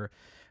if we were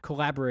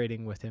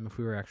collaborating with him, if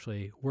we were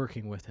actually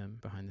working with him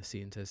behind the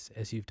scenes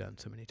as you've done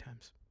so many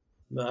times?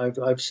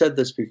 I've said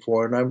this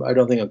before, and I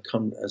don't think it'll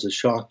come as a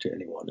shock to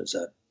anyone, is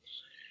that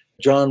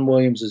John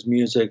Williams'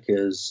 music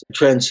is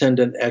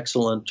transcendent,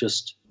 excellent,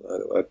 just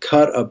a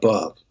cut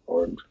above,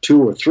 or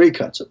 2 or 3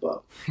 cuts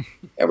above.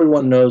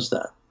 Everyone knows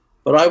that.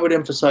 But I would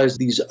emphasize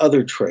these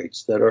other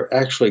traits that are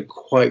actually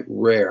quite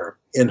rare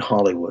in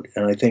Hollywood,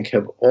 and I think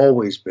have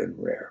always been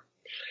rare,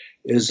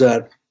 is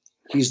that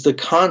he's the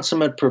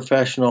consummate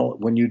professional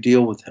when you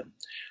deal with him.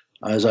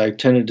 As I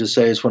tended to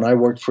say, is when I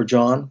worked for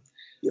John,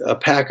 a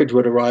package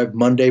would arrive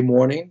Monday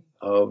morning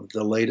of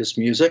the latest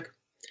music,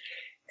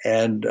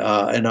 and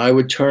I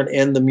would turn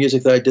in the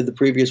music that I did the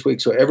previous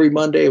week. So every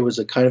Monday it was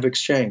a kind of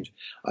exchange.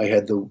 I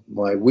had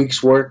my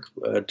week's work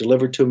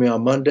delivered to me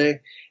on Monday,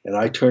 and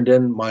I turned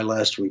in my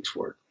last week's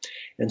work.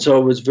 And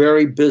so it was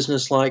very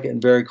businesslike and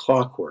very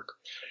clockwork.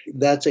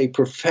 That's a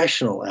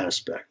professional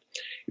aspect.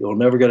 You'll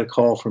never get a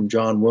call from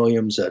John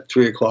Williams at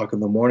 3 o'clock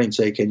in the morning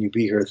say, "Can you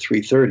be here at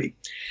 3:30?"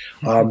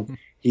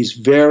 He's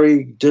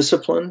very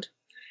disciplined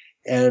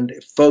and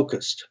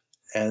focused.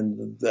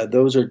 And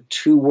those are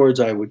 2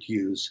 words I would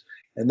use.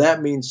 And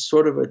that means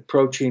sort of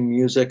approaching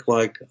music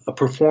like a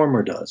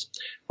performer does.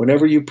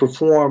 Whenever you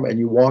perform and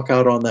you walk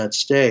out on that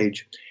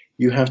stage,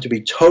 you have to be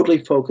totally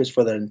focused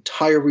for that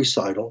entire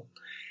recital,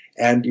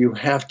 and you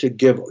have to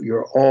give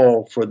your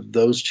all for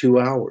those 2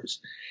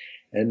 hours.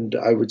 And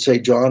I would say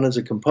John, as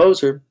a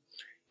composer,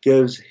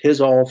 gives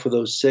his all for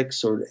those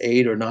 6 or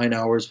 8 or 9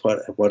 hours,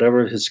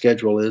 whatever his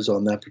schedule is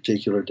on that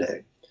particular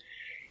day.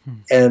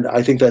 And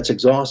I think that's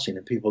exhausting,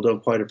 and people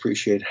don't quite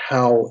appreciate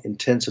how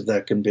intensive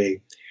that can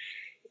be.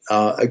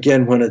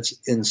 Again, when it's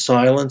in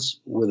silence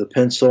with a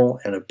pencil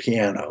and a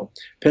piano,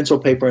 pencil,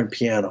 paper, and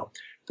piano,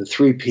 the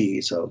 3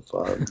 Ps of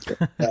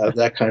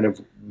that kind of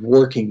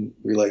working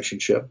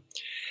relationship.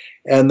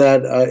 And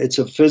that it's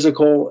a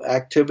physical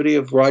activity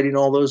of writing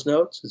all those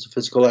notes. It's a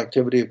physical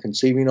activity of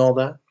conceiving all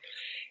that.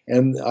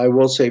 And I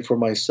will say for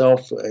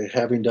myself,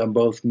 having done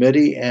both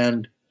MIDI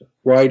and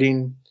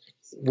writing,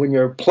 when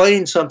you're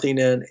playing something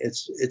in,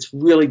 it's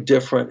really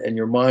different, and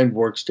your mind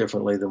works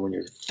differently than when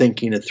you're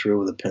thinking it through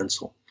with a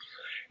pencil.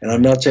 And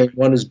I'm not saying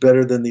one is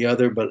better than the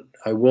other, but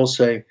I will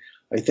say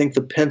I think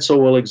the pencil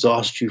will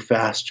exhaust you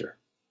faster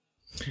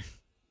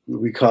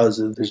because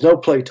there's no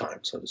playtime,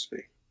 so to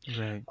speak.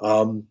 Right.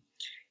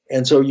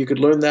 And so you could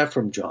learn that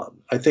from John.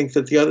 I think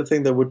that the other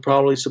thing that would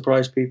probably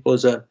surprise people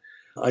is that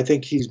I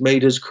think he's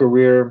made his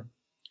career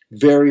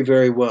very,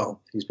 very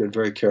well. He's been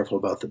very careful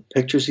about the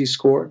pictures he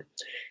scored.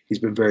 He's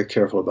been very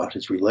careful about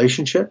his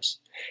relationships.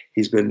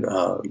 He's been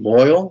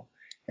loyal,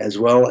 as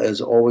well as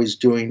always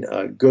doing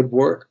good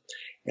work,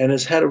 and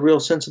has had a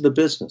real sense of the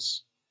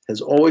business,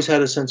 has always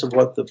had a sense of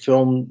what the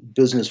film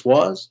business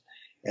was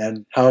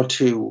and how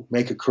to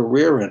make a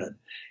career in it.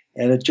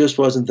 And it just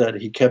wasn't that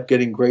he kept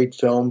getting great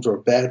films or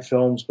bad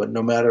films, but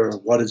no matter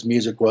what his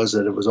music was,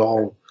 that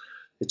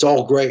it's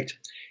all great.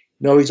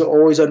 No, he's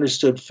always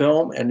understood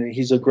film, and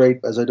he's a great,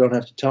 as I don't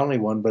have to tell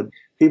anyone, but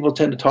people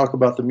tend to talk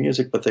about the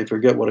music, but they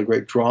forget what a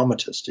great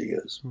dramatist he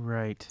is.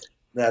 Right.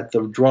 That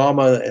the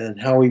drama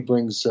and how he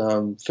brings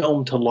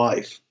film to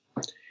life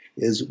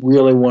is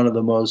really one of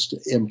the most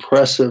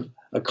impressive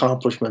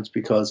accomplishments,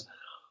 because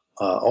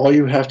all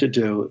you have to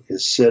do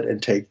is sit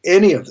and take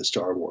any of the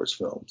Star Wars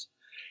films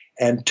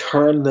and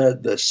turn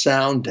the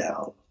sound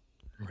down.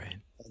 Right.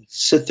 And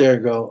sit there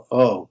and go,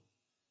 oh,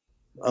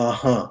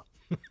 uh-huh.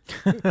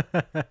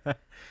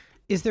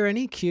 Is there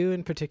any cue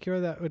in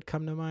particular that would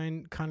come to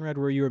mind, Conrad,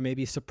 where you were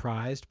maybe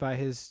surprised by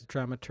his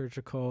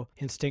dramaturgical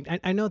instinct?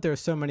 I know there are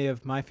so many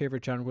of my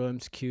favorite John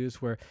Williams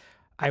cues where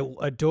I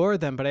adore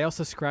them, but I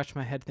also scratch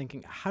my head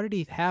thinking, how did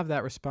he have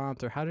that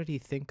response, or how did he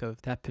think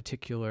of that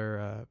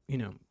particular,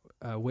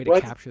 way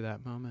to capture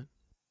that moment?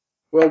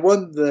 Well,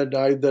 one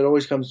that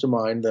always comes to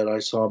mind that I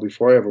saw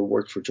before I ever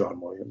worked for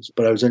John Williams,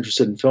 but I was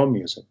interested in film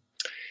music,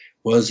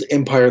 was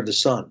Empire of the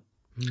Sun.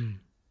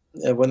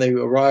 And when they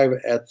arrive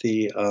at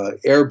the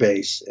air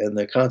base and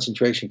the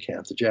concentration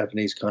camp, the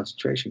Japanese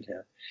concentration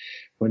camp,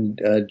 when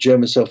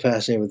Jim is so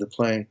fascinated with the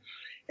plane,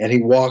 and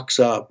he walks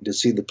up to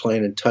see the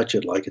plane and touch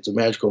it like it's a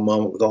magical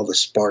moment with all the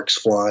sparks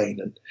flying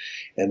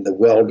and the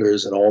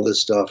welders and all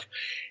this stuff.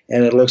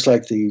 And it looks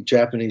like the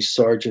Japanese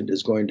sergeant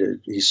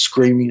he's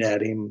screaming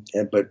at him,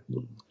 but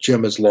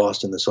Jim is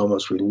lost in this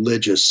almost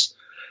religious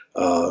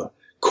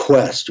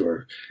quest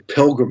or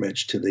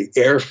pilgrimage to the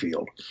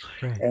airfield.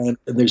 Right. And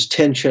there's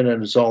tension,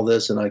 and it's all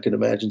this, and I can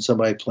imagine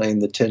somebody playing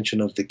the tension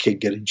of the kid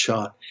getting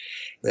shot.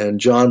 And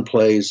John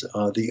plays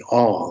the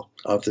awe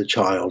of the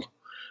child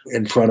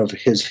in front of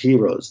his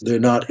heroes. They're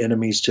not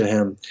enemies to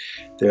him.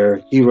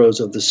 They're heroes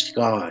of the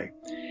sky.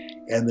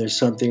 And there's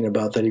something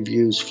about that he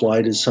views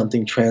flight as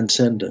something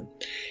transcendent.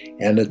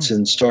 And it's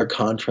in stark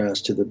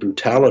contrast to the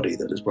brutality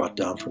that is brought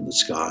down from the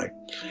sky,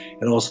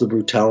 and also the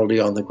brutality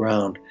on the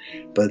ground.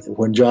 But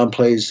when John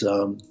plays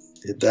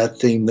that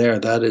theme there,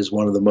 that is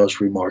one of the most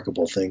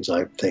remarkable things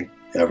I think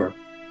ever.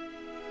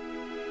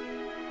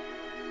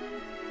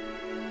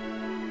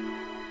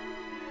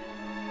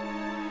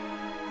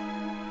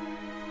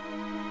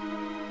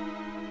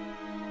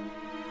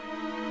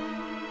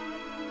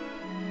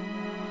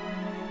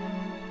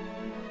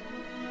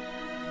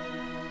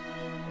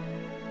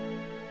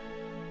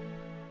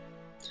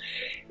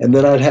 And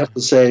then I'd have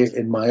to say,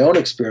 in my own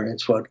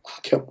experience, what I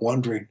kept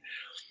wondering,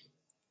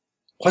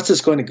 what's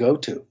this going to go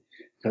to?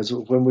 Because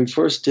when we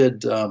first did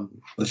the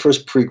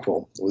first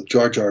prequel with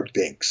Jar Jar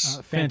Binks.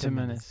 Phantom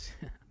Menace.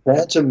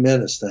 Phantom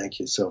Menace, thank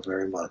you so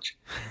very much.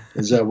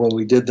 Is that when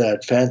we did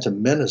that Phantom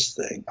Menace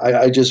thing,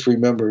 I just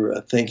remember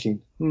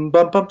thinking,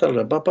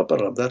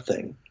 that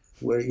thing,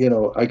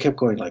 where, I kept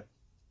going like,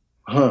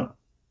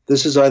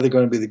 this is either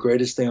going to be the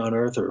greatest thing on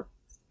earth, or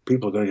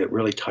people are going to get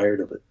really tired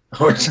of it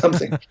or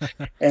something.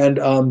 And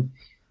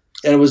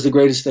it was the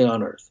greatest thing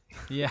on earth.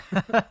 Yeah.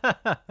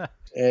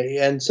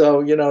 And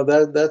so,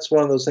 that's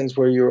one of those things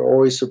where you're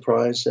always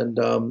surprised. And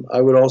I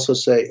would also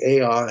say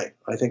AI.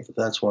 I think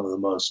that's one of the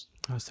most.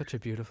 Oh, such a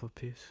beautiful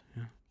piece.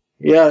 Yeah.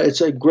 Yeah,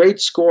 it's a great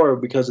score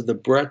because of the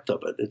breadth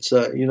of it. It's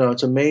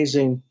it's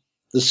amazing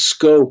the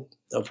scope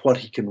of what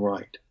he can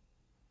write.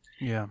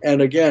 Yeah.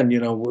 And again,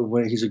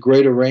 when he's a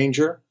great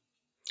arranger.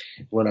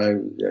 When I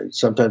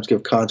sometimes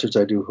give concerts,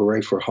 I do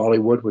Hooray for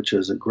Hollywood, which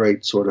is a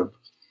great sort of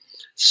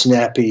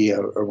snappy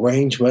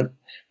arrangement.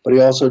 But he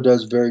also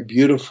does very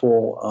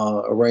beautiful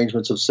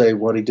arrangements of, say,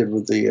 what he did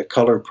with the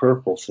Color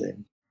Purple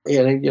thing.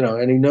 And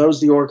he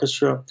knows the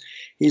orchestra.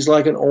 He's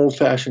like an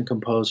old-fashioned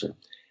composer.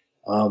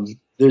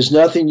 There's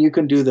nothing you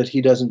can do that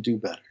he doesn't do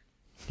better.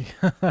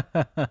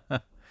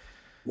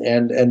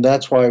 And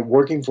that's why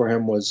working for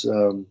him was,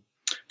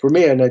 for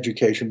me, an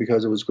education,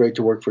 because it was great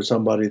to work for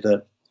somebody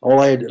that all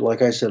I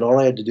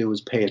had to do was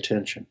pay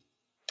attention.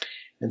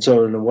 And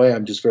so in a way,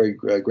 I'm just very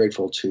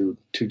grateful to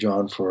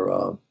John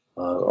for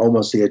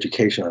almost the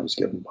education I was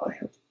given by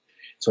him.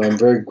 So I'm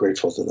very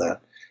grateful to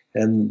that.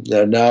 And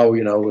now,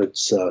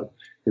 it's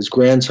his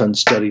grandson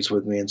studies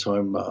with me, and so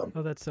I'm... oh,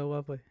 that's so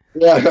lovely.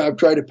 Yeah, I'm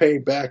trying to pay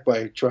back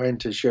by trying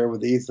to share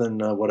with Ethan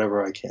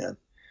whatever I can.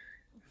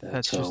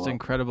 That's just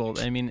incredible.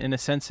 I mean, in a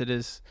sense, it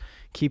is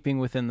keeping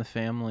within the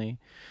family.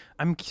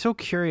 I'm so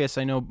curious,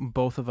 I know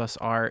both of us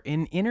are.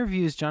 In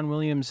interviews, John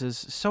Williams is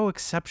so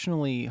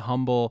exceptionally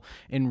humble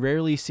and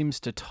rarely seems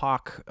to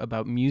talk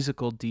about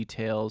musical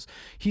details.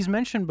 He's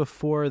mentioned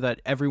before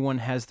that everyone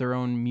has their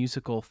own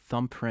musical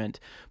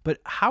thumbprint, but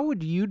how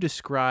would you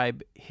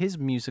describe his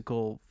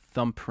musical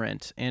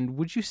thumbprint? And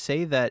would you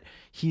say that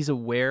he's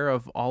aware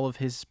of all of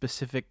his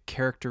specific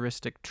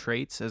characteristic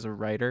traits as a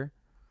writer?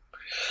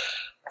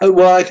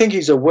 Well, I think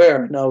he's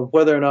aware. Now,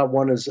 whether or not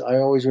one is, I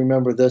always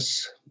remember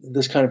this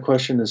kind of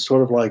question is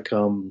sort of like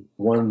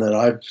one that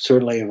I've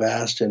certainly have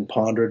asked and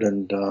pondered,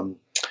 and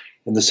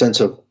in the sense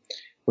of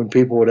when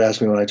people would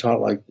ask me when I taught,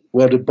 like,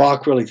 well, did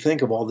Bach really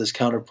think of all this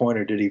counterpoint,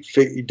 or did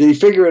he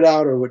figure it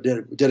out, or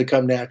did it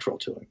come natural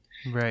to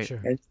him? Right.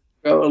 Sure. And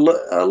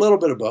a little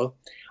bit of both.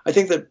 I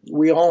think that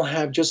we all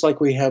have, just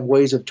like we have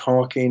ways of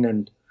talking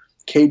and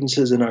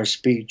cadences in our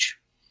speech,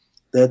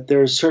 that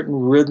there are certain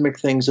rhythmic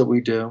things that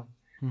we do.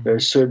 There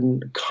are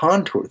certain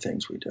contour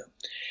things we do.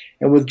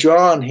 And with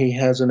John, he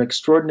has an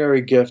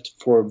extraordinary gift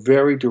for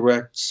very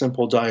direct,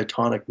 simple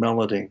diatonic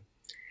melody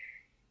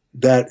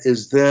that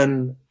is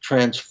then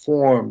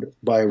transformed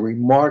by a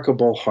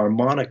remarkable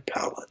harmonic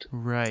palette.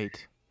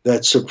 Right.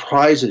 That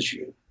surprises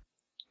you.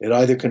 It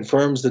either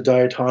confirms the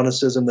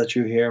diatonicism that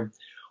you hear,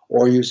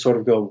 or you sort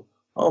of go,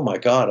 oh my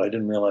God, I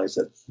didn't realize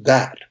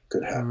that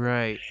could happen.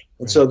 Right.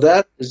 And so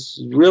that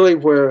is really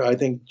where I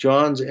think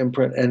John's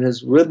imprint and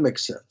his rhythmic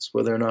sense,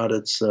 whether or not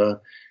it's the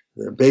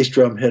bass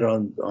drum hit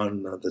on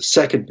the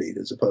second beat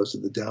as opposed to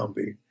the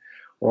downbeat,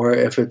 or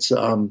if it's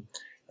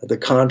the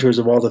contours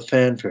of all the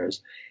fanfares.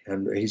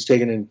 And he's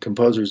taken in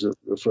composers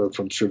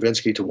from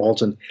Stravinsky to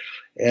Walton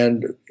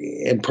and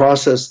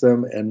processed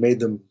them and made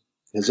them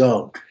his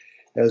own.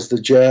 As the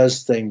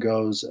jazz thing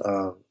goes,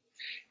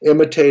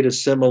 imitate,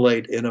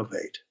 assimilate,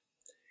 innovate.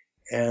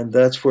 And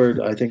that's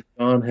where I think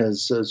John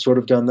has sort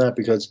of done that,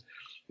 because,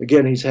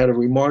 again, he's had a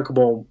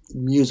remarkable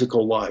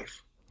musical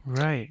life.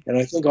 Right. And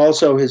I think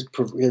also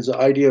his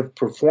idea of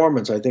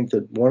performance, I think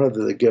that one of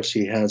the gifts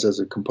he has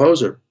as a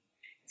composer,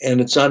 and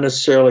it's not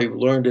necessarily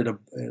learned in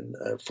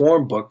a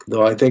form book,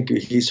 though I think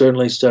he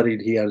certainly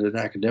studied, he had an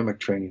academic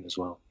training as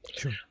well,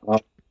 sure.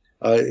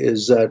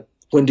 Is that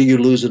when do you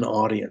lose an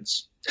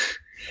audience?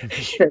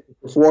 The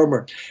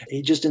performer,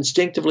 he just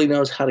instinctively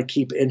knows how to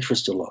keep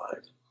interest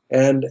alive.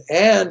 And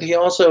he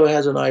also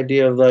has an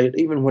idea of, like,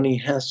 even when he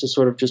has to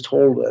sort of just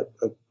hold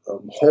a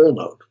whole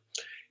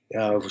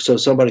note, so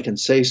somebody can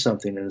say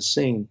something in a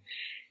scene,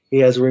 he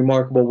has a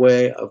remarkable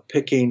way of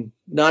picking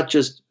not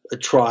just a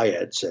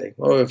triad, say,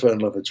 if I don't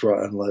know if it's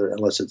right,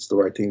 unless it's the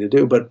right thing to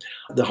do, but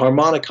the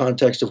harmonic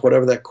context of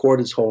whatever that chord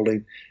is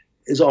holding,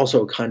 is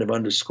also a kind of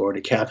underscore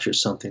to capture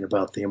something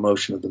about the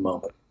emotion of the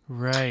moment.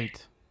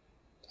 Right.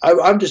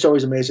 I'm just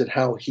always amazed at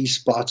how he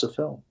spots a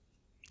film.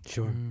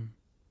 Sure.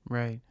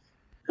 Right.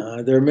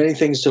 There are many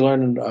things to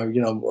learn.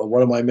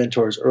 One of my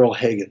mentors, Earl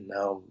Hagen,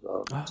 now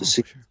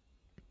deceased.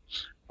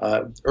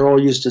 Sure.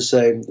 Earl used to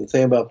say the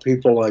thing about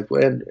people like,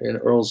 and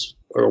Earl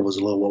was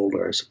a little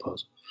older, I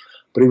suppose,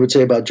 but he would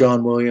say about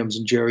John Williams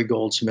and Jerry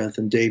Goldsmith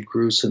and Dave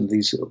Grusin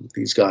and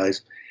these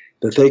guys,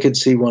 that they could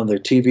see one of their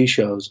TV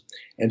shows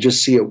and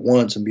just see it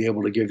once and be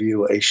able to give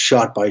you a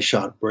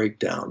shot-by-shot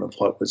breakdown of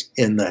what was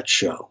in that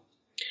show.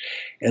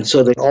 And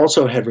so they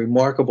also had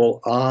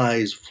remarkable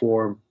eyes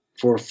for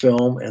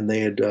film, and they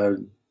had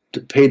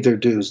paid their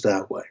dues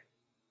that way.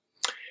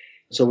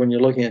 So when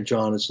you're looking at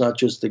John, it's not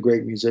just the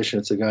great musician,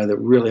 it's the guy that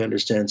really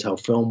understands how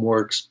film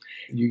works.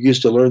 You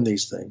used to learn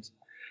these things.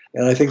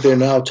 And I think they're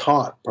now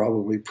taught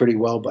probably pretty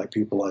well by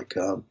people like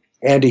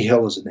Andy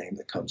Hill is a name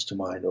that comes to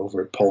mind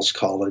over at Pulse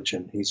College.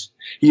 And he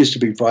used to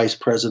be vice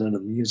president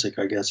of music,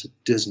 I guess, at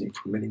Disney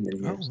for many, many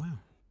years. Oh, wow.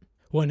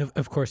 Well, and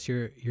of course,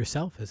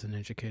 yourself as an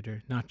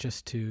educator, not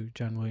just to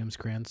John Williams'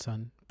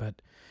 grandson, but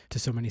to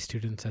so many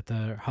students at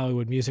the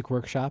Hollywood Music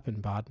Workshop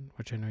in Baden,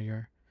 which I know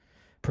you're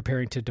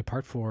preparing to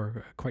depart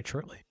for quite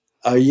shortly.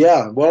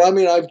 Yeah. Well, I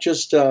mean, I've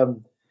just,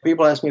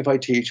 people ask me if I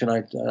teach, and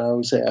I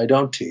always say I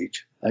don't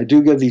teach. I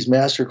do give these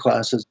master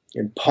classes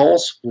in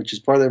Pulse, which is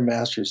part of their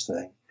master's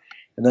thing.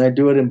 And then I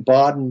do it in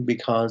Baden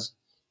because,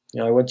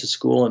 I went to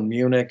school in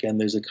Munich, and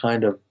there's a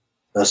kind of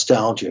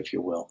nostalgia, if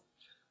you will,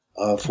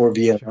 for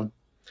Vienna. Sure.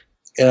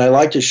 And I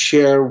like to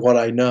share what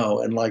I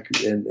know. And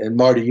and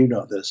Marty, you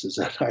know this, is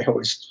that I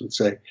always would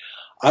say,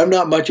 I'm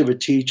not much of a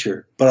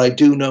teacher, but I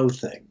do know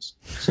things.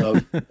 So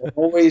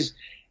always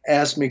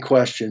ask me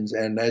questions.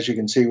 And as you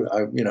can see,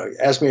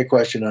 ask me a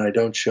question and I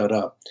don't shut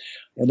up.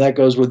 And that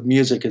goes with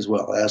music as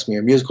well. Ask me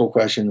a musical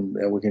question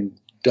and we can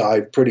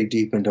dive pretty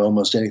deep into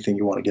almost anything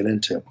you want to get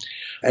into.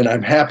 And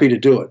I'm happy to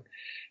do it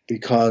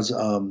because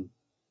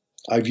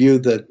I view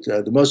that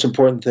the most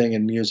important thing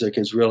in music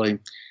is really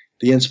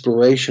the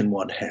inspiration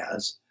one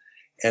has.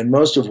 And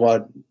most of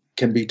what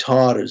can be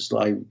taught is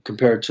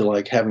compared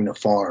to having a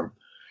farm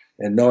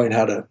and knowing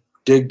how to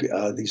dig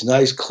these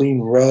nice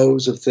clean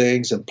rows of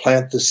things and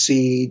plant the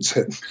seeds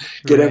and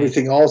get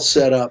everything all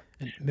set up.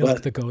 And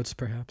milk the goats,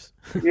 perhaps.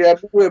 Yeah,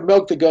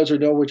 milk the goats or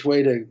know which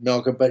way to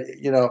milk them. But,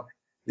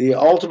 the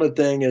ultimate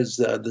thing is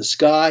the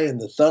sky and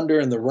the thunder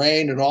and the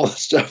rain and all the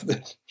stuff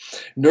that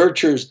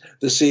nurtures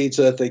the seeds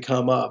so that they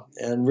come up.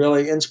 And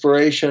really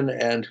inspiration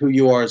and who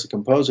you are as a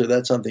composer,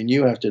 that's something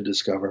you have to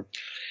discover.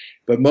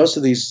 But most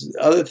of these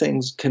other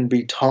things can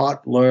be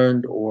taught,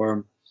 learned,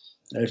 or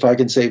if I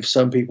can save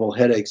some people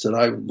headaches that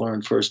I've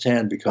learned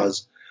firsthand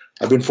because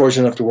I've been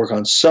fortunate enough to work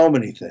on so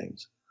many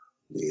things.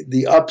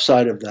 The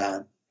upside of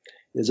that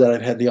is that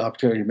I've had the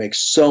opportunity to make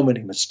so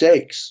many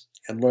mistakes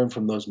and learn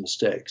from those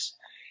mistakes.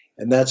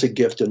 And that's a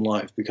gift in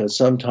life because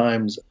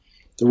sometimes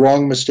the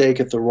wrong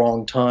mistake at the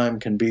wrong time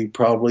can be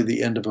probably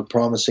the end of a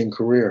promising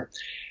career.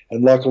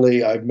 And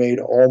luckily, I've made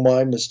all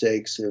my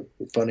mistakes,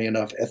 funny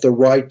enough, at the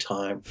right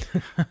time,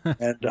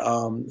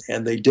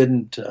 and they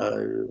didn't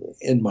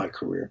end my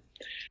career.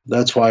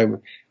 That's why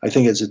I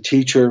think as a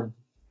teacher,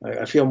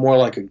 I feel more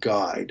like a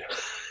guide,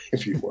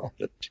 if you will,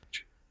 than a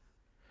teacher.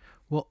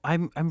 Well,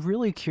 I'm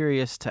really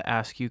curious to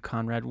ask you,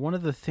 Conrad, one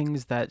of the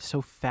things that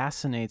so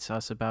fascinates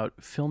us about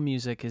film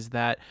music is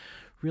that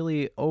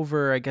really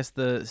over, I guess,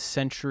 the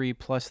century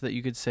plus that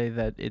you could say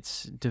that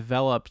it's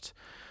developed,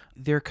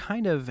 there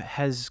kind of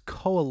has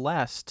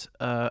coalesced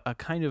a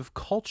kind of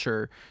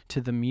culture to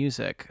the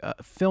music.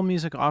 Film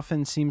music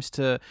often seems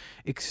to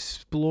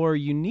explore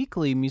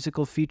uniquely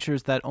musical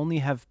features that only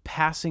have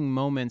passing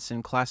moments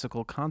in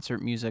classical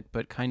concert music,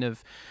 but kind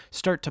of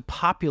start to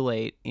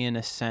populate, in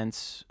a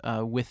sense,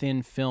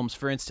 within films.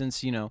 For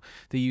instance, the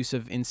use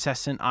of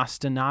incessant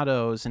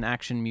ostinatos in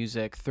action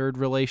music, third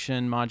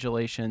relation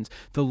modulations,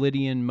 the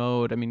Lydian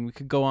mode. I mean, we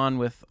could go on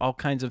with all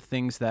kinds of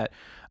things that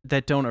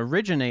don't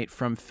originate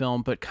from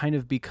film, but kind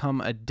of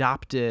become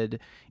adopted.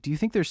 Do you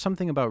think there's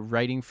something about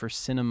writing for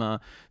cinema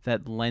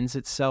that lends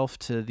itself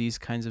to these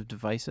kinds of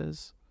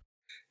devices?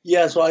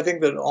 Yeah, so I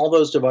think that all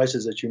those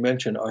devices that you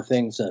mentioned are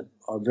things that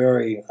are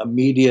very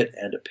immediate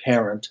and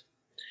apparent,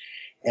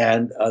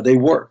 and they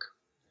work.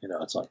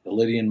 It's like the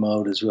Lydian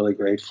mode is really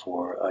great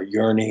for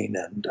yearning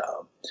and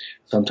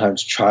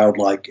sometimes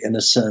childlike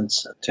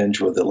innocence,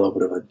 tinged with a little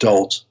bit of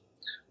adult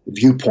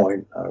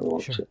viewpoint,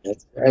 Sure.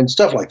 and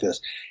stuff like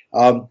this.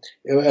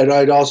 And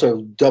I'd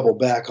also double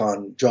back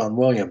on John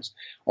Williams.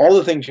 All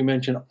the things you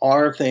mentioned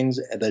are things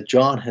that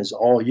John has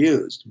all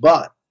used,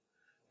 but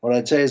what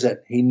I'd say is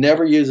that he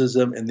never uses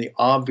them in the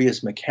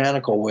obvious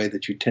mechanical way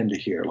that you tend to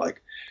hear,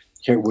 like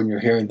when you're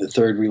hearing the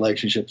third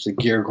relationships, the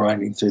gear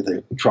grinding through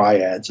the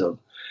triads of,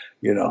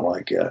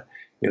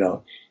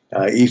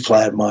 E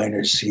flat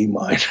minor, C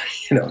minor,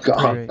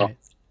 Right.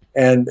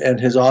 And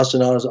his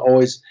ostinatos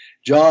always.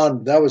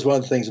 John, that was one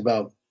of the things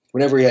about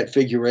whenever he had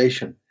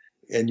figuration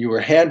and you were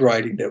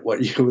handwriting it, what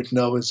you would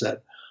know is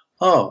that,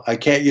 oh, I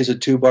can't use a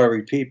 2-bar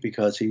repeat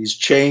because he's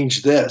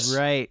changed this.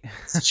 Right.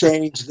 He's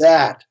changed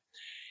that.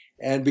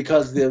 And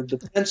because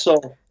the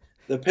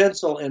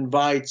pencil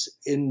invites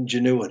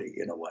ingenuity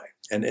in a way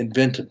and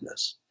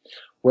inventiveness,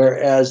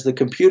 whereas the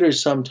computer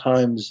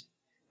sometimes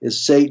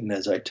is Satan,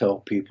 as I tell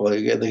people.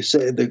 They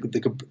say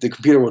the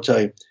computer will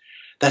tell you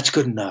that's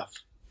good enough.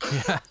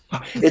 Yeah.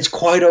 It's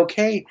quite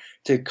okay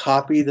to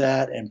copy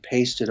that and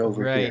paste it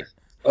over Right. here.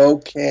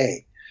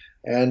 Okay,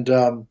 and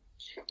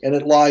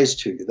it lies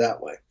to you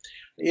that way.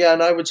 Yeah,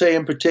 and I would say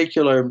in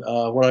particular,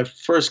 when I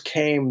first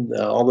came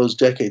all those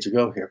decades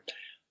ago here,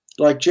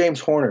 like James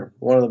Horner,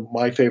 one of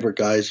my favorite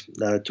guys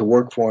to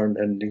work for,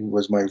 and he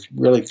was my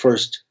really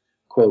first,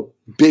 quote,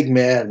 big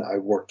man I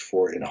worked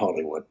for in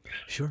Hollywood.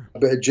 Sure.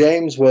 But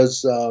James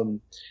was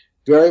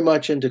very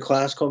much into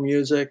classical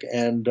music,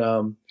 and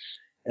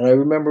I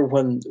remember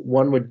when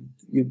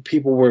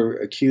people were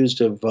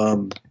accused of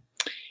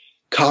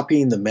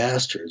copying the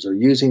masters or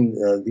using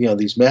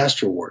these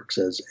masterworks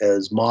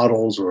as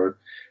models or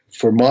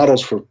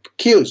models for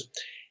cues.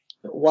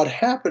 What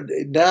happened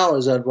now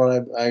is that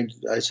what I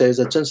say is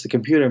that since the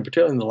computer, and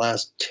particularly in the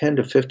last 10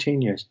 to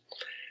 15 years,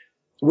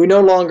 we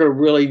no longer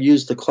really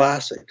use the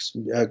classics.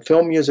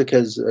 Film music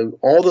has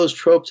all those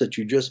tropes that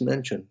you just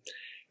mentioned.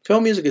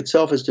 Film music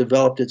itself has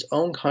developed its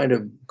own kind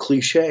of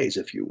cliches,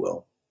 if you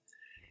will.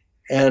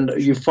 And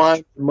you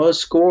find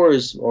most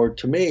scores, or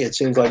to me, it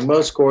seems like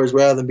most scores,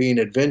 rather than being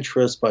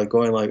adventurous by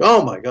going like,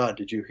 "Oh my God,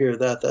 did you hear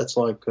that? That's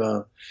like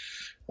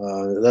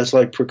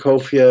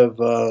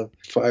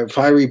Prokofiev,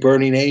 Fiery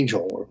Burning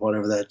Angel," or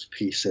whatever that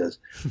piece is.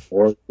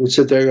 Or we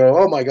sit there and go,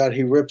 "Oh my God,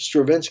 he ripped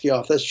Stravinsky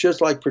off. That's just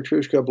like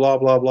Petrushka, blah,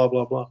 blah, blah,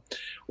 blah, blah."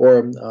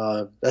 Or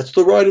that's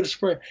The Rite of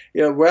Spring.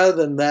 Rather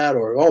than that,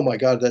 or, "Oh my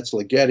God, that's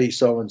Ligeti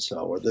so-and-so,"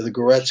 or the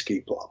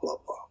Goretzky, blah, blah,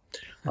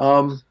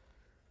 blah.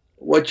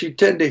 What you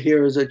tend to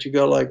hear is that you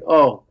go like,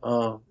 "Oh,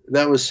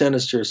 that was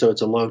sinister, so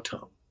it's a low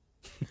tone."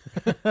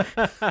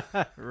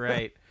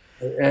 Right.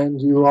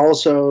 And you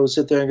also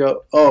sit there and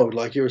go, "Oh,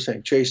 like you were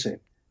saying, chasing.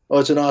 Oh,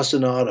 it's an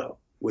ostinato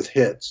with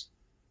hits.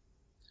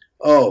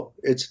 Oh,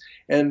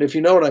 and if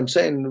you know what I'm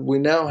saying, we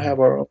now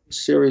have our own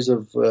series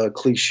of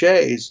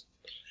cliches.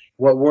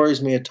 What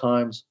worries me at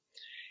times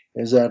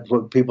is that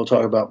when people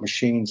talk about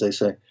machines, they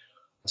say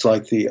it's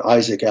like the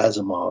Isaac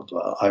Asimov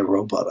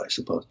iRobot, I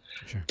suppose.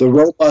 Sure. The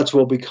robots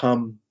will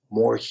become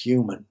more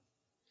human.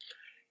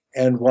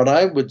 And what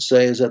I would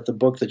say is that the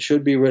book that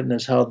should be written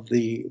is how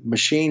the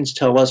machines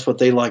tell us what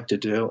they like to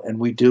do, and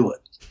we do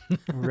it.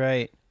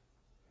 Right.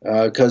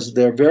 Because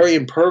they're very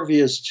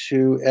impervious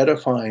to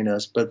edifying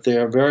us, but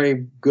they're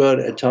very good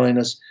at telling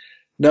us,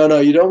 no,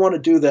 you don't want to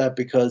do that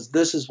because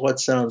this is what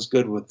sounds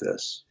good with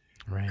this.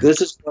 Right. This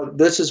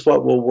is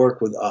what will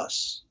work with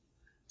us.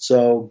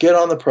 So get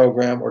on the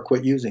program or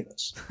quit using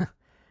us.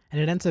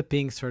 And it ends up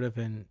being sort of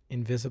an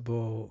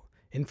invisible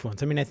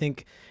influence. I mean, I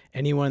think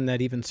anyone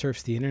that even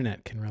surfs the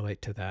internet can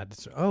relate to that.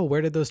 It's, "Oh,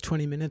 where did those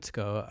 20 minutes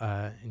go?"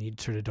 And you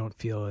sort of don't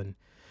feel in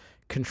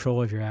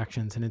control of your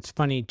actions. And it's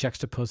funny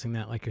juxtaposing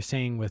that, like you're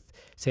saying, with,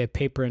 say, a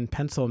paper and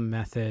pencil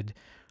method,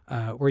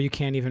 where you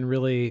can't even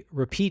really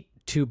repeat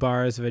 2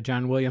 bars of a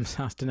John Williams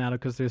ostinato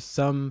because there's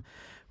some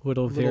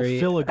little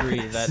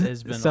filigree that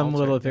has been some altered,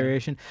 little yeah.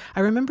 variation. I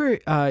remember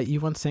you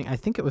once saying, I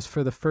think it was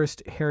for the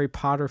first Harry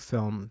Potter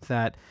film,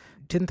 that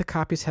didn't the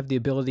copies have the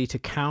ability to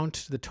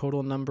count the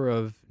total number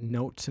of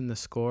notes in the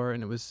score,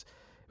 and it was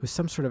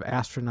some sort of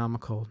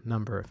astronomical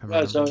number, if I'm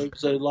Yeah, so it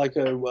was like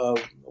a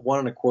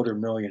 1.25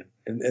 million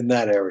in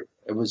that area.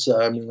 It was,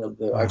 I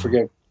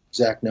forget what the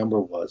exact number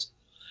was.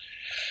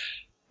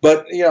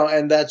 But,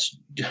 and that's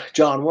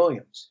John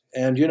Williams.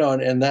 And,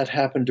 and that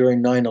happened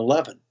during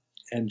 9/11.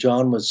 And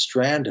John was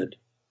stranded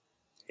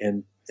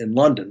in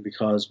London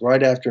because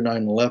right after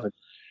 9/11,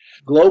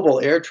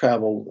 global air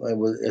travel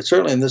was,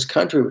 certainly in this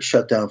country, was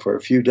shut down for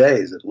a few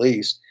days at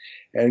least.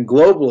 And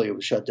globally, it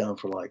was shut down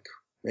for like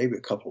maybe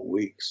a couple of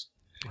weeks.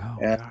 Oh,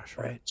 and gosh,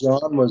 right.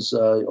 John was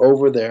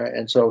over there,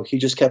 and so he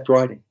just kept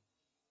writing.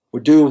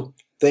 Would do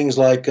things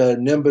like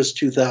Nimbus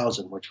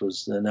 2000, which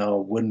was now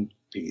a wooden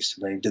piece.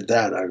 And he did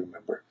that, I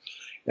remember.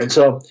 And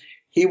so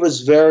he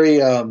was very,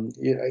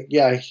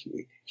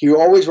 he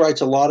always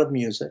writes a lot of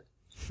music.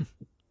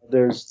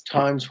 There's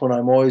times when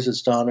I'm always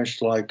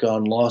astonished, like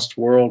on Lost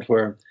World,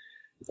 where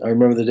I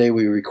remember the day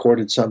we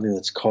recorded something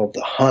that's called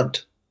The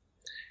Hunt.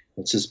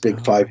 It's this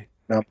big 5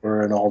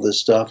 number and all this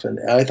stuff. And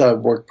I thought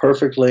it worked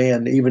perfectly.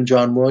 And even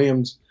John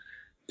Williams,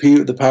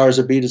 the powers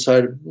that be,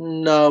 decided,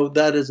 no,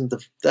 that isn't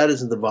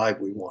the vibe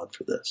we want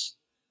for this.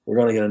 We're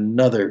going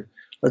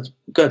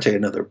to take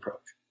another approach.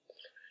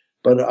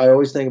 But I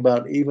always think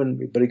about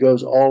but he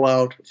goes all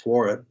out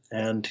for it.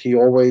 And he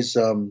always,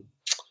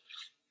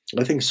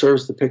 I think,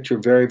 serves the picture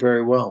very,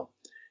 very well.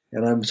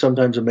 And I'm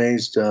sometimes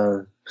amazed.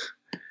 I'm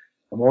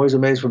always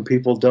amazed when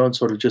people don't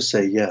sort of just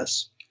say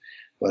yes.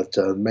 But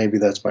maybe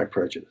that's my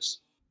prejudice.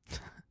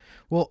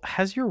 Well,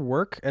 has your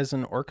work as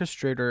an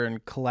orchestrator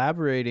and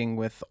collaborating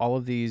with all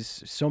of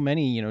these, so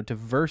many,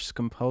 diverse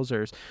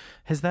composers,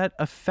 has that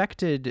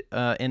affected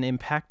and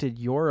impacted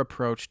your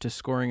approach to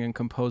scoring and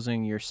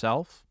composing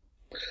yourself?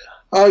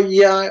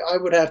 Yeah, I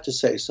would have to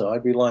say so.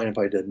 I'd be lying if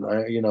I didn't.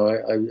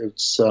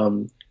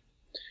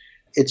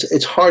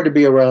 it's hard to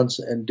be around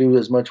and do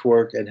as much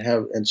work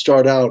and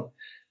start out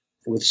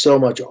with so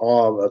much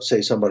awe of,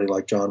 say, somebody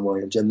like John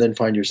Williams, and then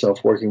find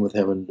yourself working with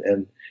him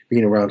and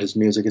being around his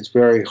music. It's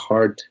very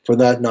hard for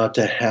that not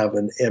to have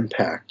an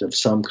impact of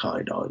some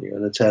kind on you,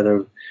 and it's had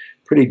a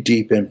pretty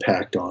deep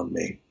impact on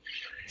me.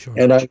 Sure.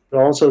 And I can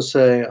also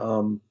say,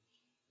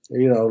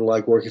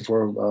 like working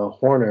for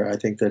Horner, I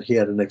think that he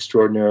had an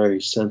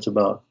extraordinary sense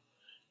about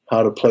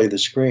how to play the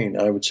screen.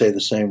 I would say the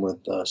same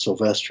with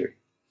Silvestri.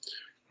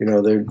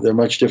 They're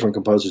much different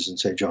composers than,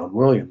 say, John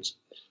Williams,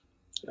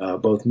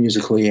 both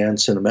musically and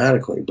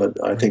cinematically.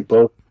 But I think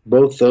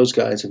both those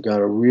guys have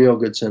got a real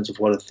good sense of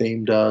what a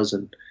theme does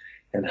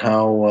and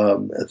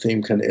how a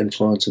theme can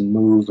influence and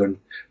move and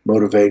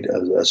motivate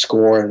a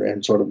score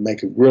and sort of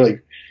make a really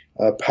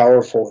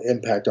powerful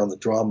impact on the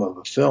drama of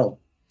a film.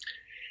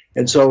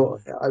 And so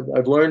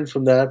I've learned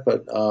from that,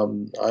 but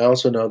I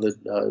also know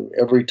that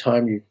every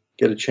time you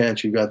get a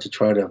chance, you've got to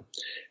try to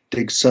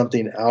dig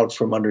something out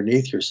from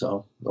underneath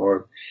yourself,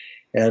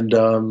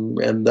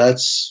 and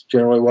that's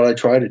generally what I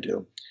try to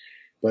do.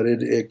 But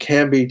it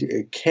can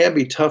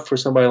be tough for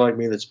somebody like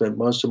me that spent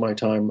most of my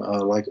time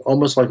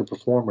almost like a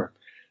performer,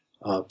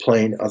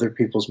 playing other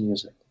people's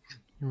music.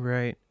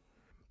 Right.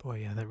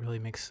 Boy, yeah, that really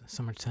makes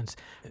so much sense.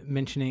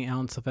 Mentioning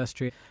Alan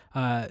Silvestri,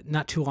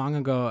 not too long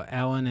ago,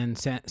 Alan and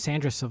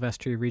Sandra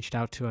Silvestri reached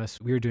out to us.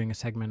 We were doing a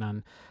segment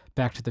on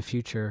Back to the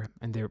Future,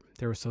 and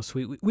they were so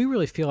sweet. We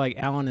really feel like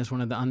Alan is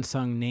one of the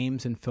unsung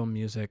names in film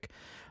music.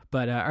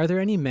 But are there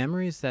any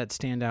memories that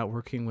stand out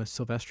working with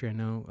Silvestri? I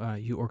know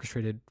you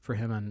orchestrated for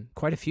him on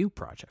quite a few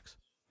projects.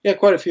 Yeah,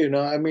 quite a few.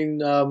 No, I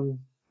mean,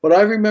 what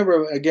I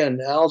remember,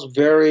 again, Al's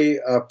very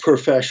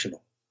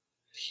professional.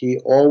 He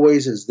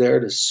always is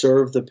there to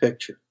serve the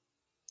picture.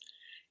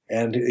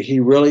 And he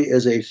really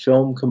is a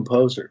film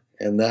composer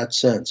in that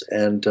sense.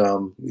 And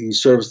he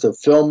serves the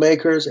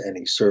filmmakers and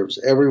he serves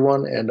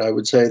everyone. And I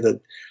would say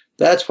that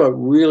that's what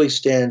really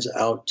stands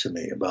out to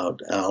me about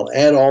Al,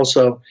 and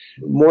also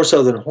more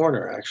so than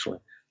Horner, actually.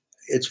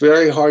 It's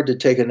very hard to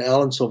take an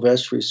Alan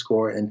Silvestri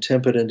score and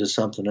temp it into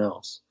something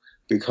else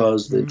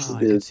because I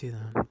can see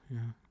that.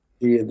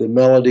 Yeah. The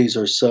melodies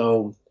are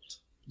so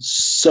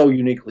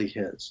uniquely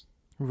his.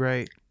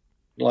 Right.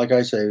 Like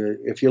I say,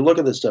 if you look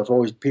at this stuff,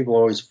 people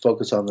always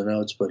focus on the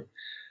notes, but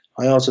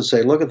I also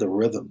say look at the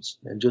rhythms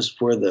and just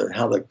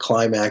how the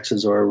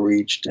climaxes are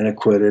reached and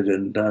acquitted.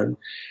 And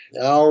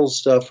Al's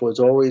stuff was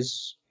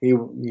always he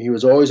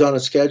was always on a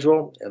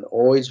schedule and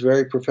always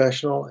very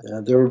professional.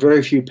 And there were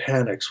very few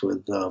panics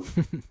with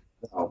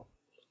Al.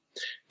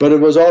 But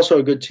it was also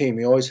a good team.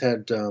 He always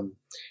had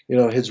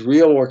his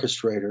real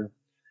orchestrator.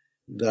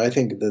 That I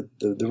think that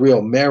the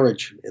real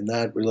marriage in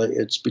that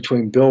it's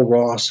between Bill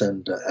Ross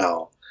and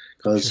Al.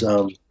 Because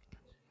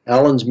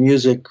Alan's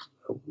music,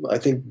 I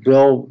think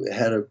Bill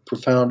had a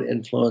profound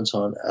influence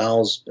on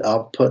Al's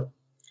output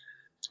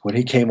when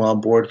he came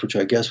on board, which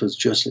I guess was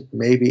just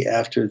maybe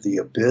after The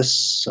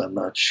Abyss. I'm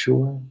not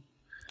sure.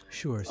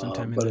 Sure,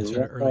 sometime in the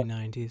sort of early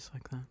 90s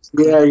like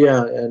that.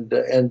 Yeah.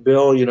 And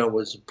Bill,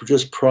 was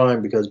just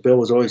prime because Bill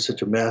was always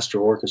such a master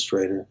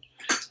orchestrator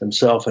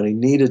himself, and he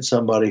needed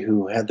somebody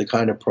who had the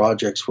kind of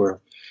projects where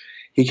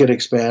he could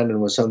expand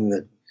and was something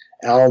that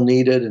Al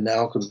needed, and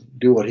Al could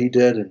do what he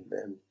did,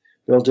 and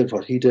Bill did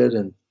what he did,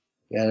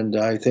 and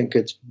I think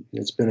it's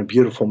been a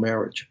beautiful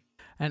marriage.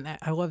 And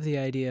I love the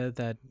idea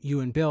that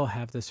you and Bill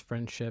have this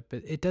friendship.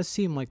 It does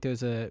seem like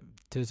there's a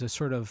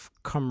sort of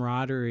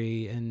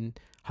camaraderie in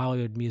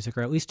Hollywood music,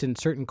 or at least in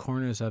certain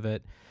corners of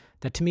it,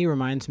 that to me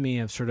reminds me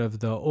of sort of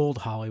the old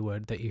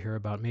Hollywood that you hear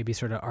about, maybe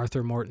sort of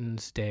Arthur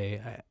Morton's day.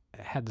 I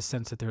had the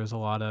sense that there was a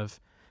lot of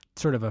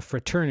sort of a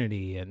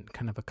fraternity and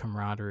kind of a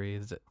camaraderie.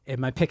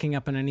 Am I picking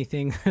up on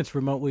anything that's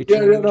remotely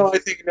true? Yeah, no, I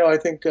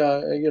think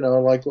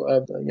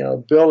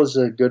Bill is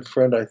a good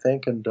friend, I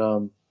think, and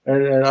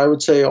I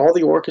would say all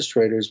the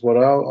orchestrators. What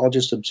I'll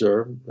just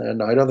observe,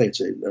 and I don't think it's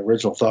an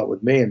original thought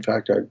with me. In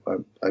fact, I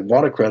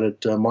want to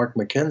credit Mark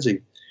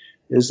McKenzie,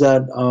 is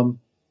that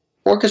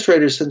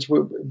orchestrators, since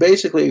we're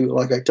basically,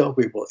 like I tell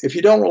people, if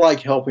you don't like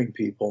helping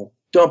people,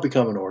 don't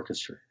become an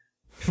orchestrator.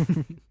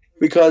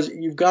 Because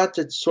you've got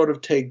to sort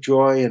of take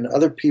joy in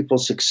other people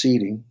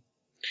succeeding,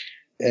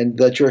 and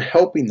that you're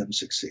helping them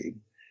succeed,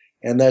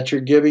 and that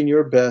you're giving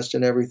your best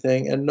and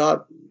everything, and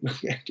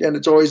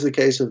it's always the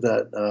case of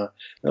that.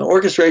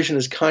 Orchestration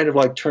is kind of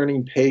like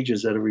turning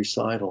pages at a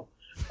recital.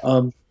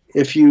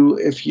 If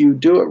you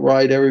do it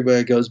right,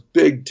 everybody goes,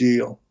 big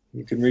deal.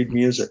 You can read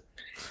music.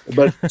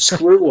 But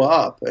screw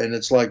up, and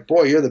it's like,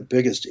 boy, you're the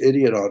biggest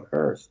idiot on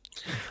earth.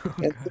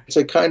 And it's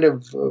a kind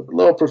of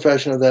little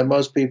profession of that.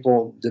 Most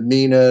people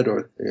demean it,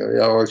 or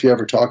if you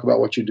ever talk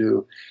about what you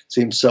do, it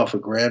seems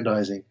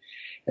self-aggrandizing.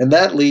 And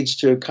that leads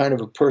to kind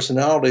of a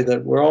personality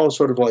that we're all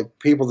sort of like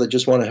people that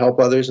just want to help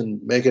others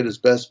and make it as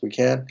best we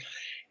can.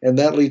 And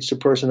that leads to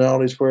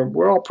personalities where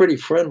we're all pretty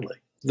friendly.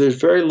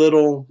 There's very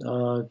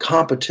little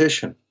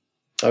competition,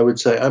 I would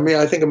say. I mean,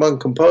 I think among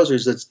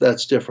composers,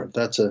 that's different.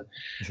 That's a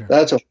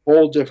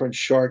whole different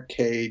shark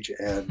cage.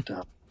 And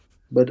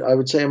but I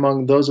would say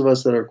among those of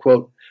us that are,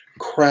 quote,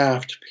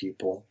 craft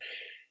people,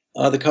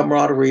 The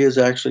camaraderie is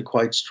actually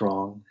quite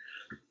strong.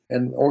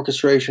 And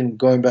orchestration,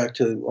 going back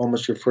to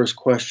almost your first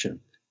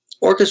question,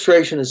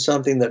 orchestration is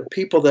something that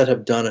people that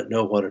have done it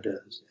know what it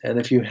is. And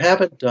if you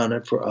haven't done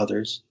it for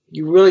others,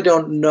 you really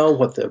don't know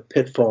what the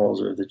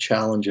pitfalls or the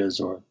challenges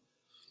are.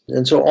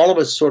 And so all of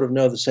us sort of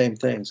know the same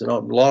things. And a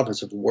lot of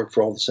us have worked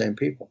for all the same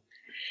people.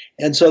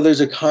 And so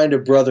there's a kind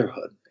of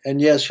brotherhood.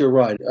 And yes, you're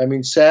right. I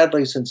mean,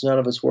 sadly, since none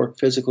of us work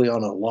physically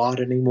on a lot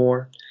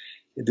anymore,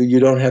 you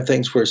don't have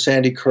things where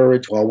Sandy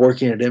Courage, while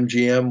working at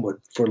MGM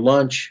for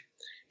lunch,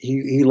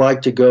 he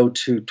liked to go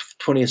to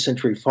 20th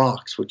Century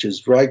Fox, which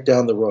is right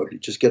down the road. You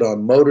just get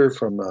on motor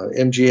from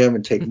MGM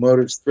and take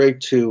motor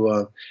straight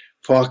to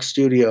Fox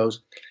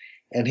Studios.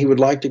 And he would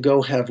like to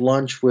go have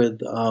lunch with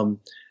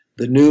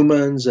the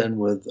Newmans and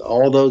with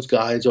all those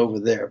guys over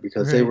there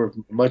because they were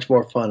much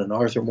more fun. And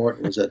Arthur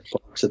Morton was at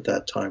Fox at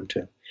that time,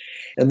 too.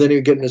 And then he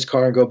would get in his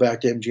car and go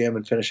back to MGM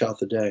and finish out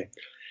the day.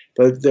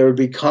 But there would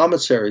be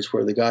commissaries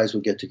where the guys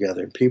would get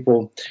together.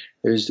 People,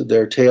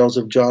 there are tales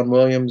of John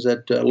Williams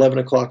at 11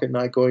 o'clock at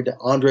night going to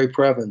Andre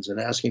Previns and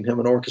asking him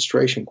an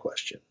orchestration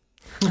question.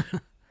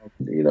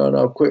 And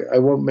I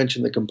won't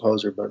mention the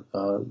composer,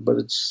 but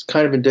it's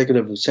kind of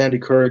indicative of Sandy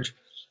Courage.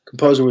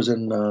 Composer was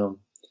in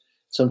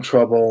some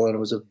trouble, and it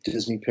was a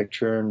Disney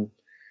picture,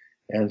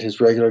 and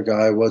his regular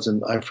guy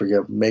wasn't, I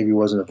forget, maybe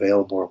wasn't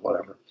available or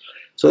whatever.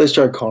 So they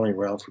started calling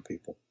around for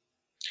people.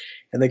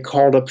 And they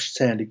called up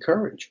Sandy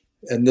Courage.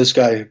 And this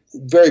guy,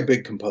 very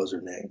big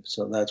composer name,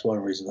 so that's one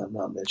reason I'm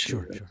not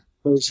mentioning it. Sure.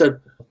 But he said,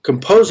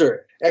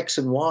 composer X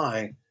and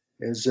Y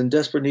is in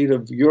desperate need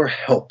of your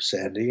help,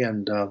 Sandy,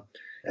 and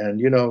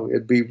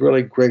it'd be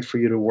really great for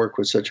you to work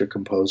with such a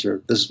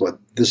composer. This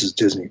is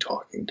Disney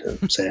talking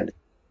to Sandy.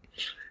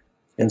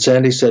 And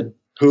Sandy said,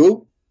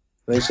 who?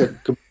 And they said,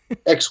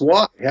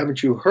 XY,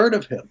 haven't you heard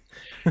of him?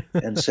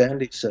 And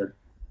Sandy said,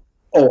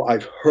 oh,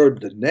 I've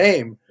heard the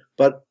name,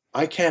 but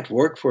I can't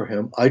work for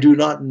him. I do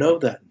not know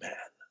that man.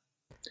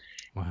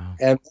 Wow.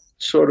 And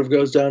sort of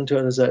goes down to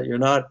it is that you're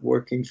not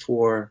working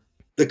for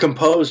the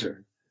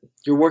composer.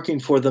 You're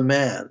working for the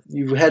man.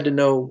 You had to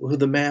know who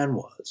the man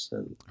was.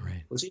 And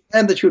was he a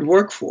man that you'd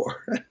work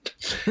for?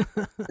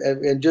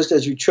 and just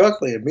as you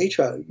chuckling at me,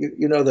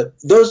 you know that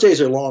those days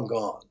are long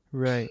gone.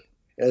 Right.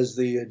 As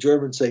the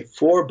Germans say,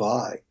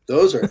 vorbei.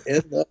 Those are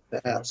in the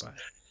past.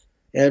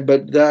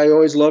 But I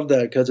always loved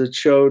that because it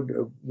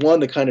showed, one,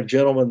 the kind of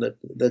gentleman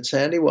that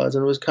Sandy was.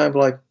 And it was kind of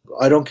like,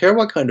 I don't care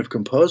what kind of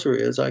composer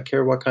he is. I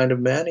care what kind of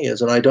man he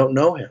is. And I don't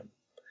know him.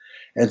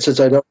 And since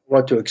I don't know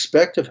what to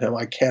expect of him,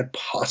 I can't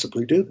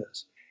possibly do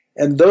this.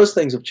 And those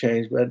things have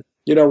changed. But,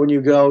 when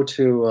you go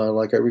to,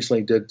 like I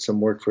recently did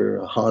some work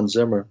for Hans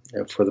Zimmer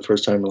for the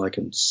first time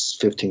in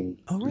 15 years.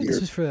 Oh, right. This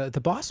was for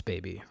The Boss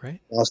Baby,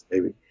 right? Boss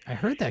Baby. I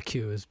heard that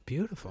cue. It was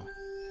beautiful.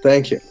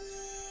 Thank you.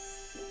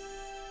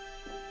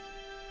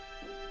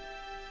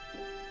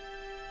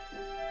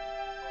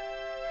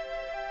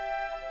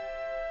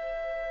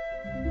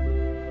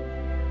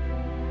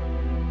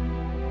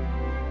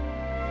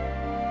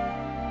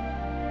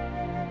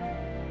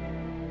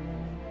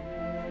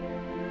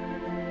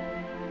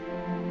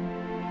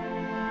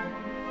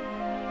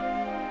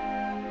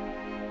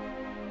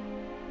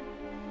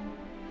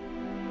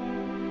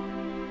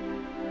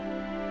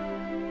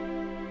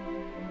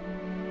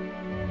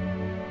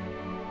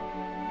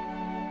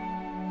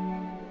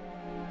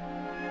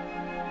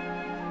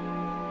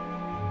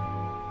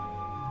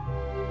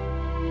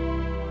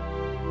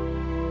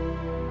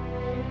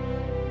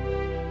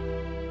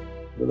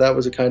 That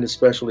was a kind of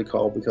specialty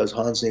call because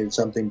Hans needed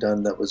something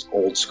done that was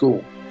old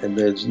school. And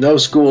there's no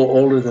school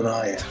older than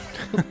I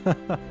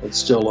am. It's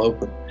still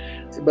open.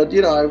 But,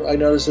 I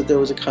noticed that there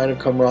was a kind of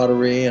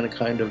camaraderie and a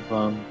kind of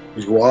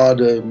joie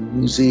de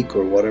musique,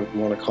 or whatever you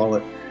want to call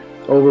it,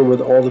 over with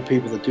all the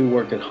people that do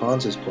work at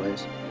Hans's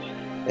place.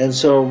 And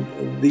so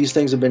these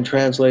things have been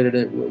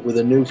translated with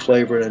a new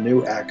flavor and a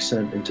new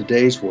accent in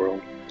today's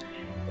world.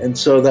 And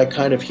so that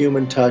kind of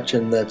human touch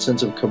and that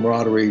sense of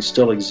camaraderie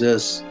still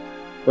exists,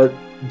 but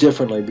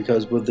differently,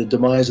 because with the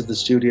demise of the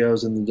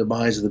studios and the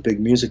demise of the big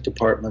music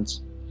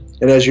departments,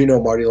 and as you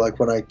know, Marty, like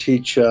when I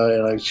teach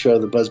and I show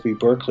the Busby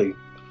Berkeley,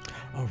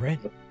 oh right,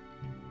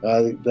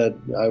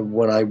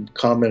 when I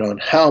comment on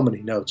how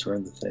many notes are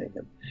in the thing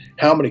and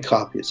how many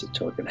copies it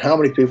took and how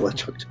many people it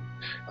took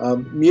to,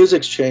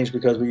 music's changed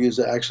because we use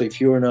actually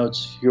fewer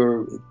notes.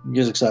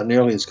 Music's not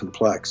nearly as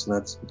complex, and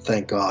that's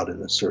thank God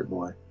in a certain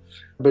way.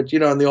 But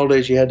in the old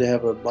days, you had to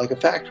have a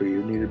factory.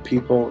 You needed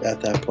people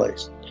at that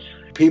place.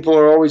 People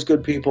are always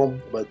good people,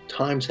 but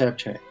times have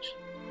changed.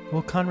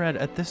 Well, Conrad,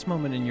 at this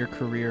moment in your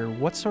career,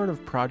 what sort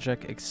of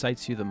project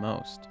excites you the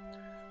most?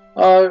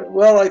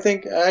 Well, I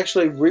think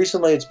actually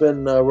recently it's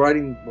been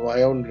writing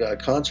my own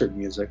concert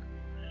music.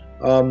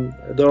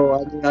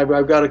 Though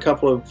I've got a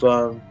couple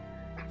of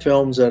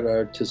films that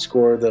are to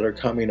score that are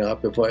coming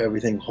up if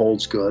everything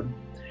holds good.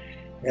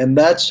 And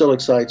that still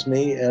excites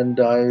me, and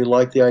I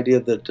like the idea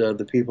that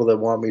the people that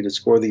want me to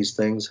score these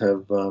things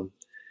have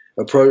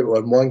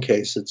in one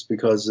case, it's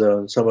because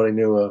somebody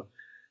knew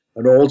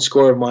an old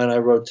score of mine I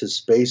wrote to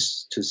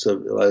space,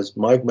 as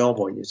Mike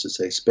Melvoin used to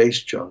say,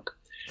 space junk.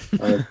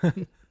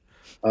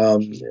 uh,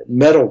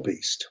 Metal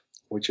Beast,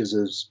 which is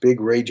this big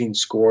raging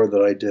score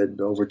that I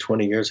did over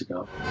 20 years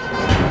ago.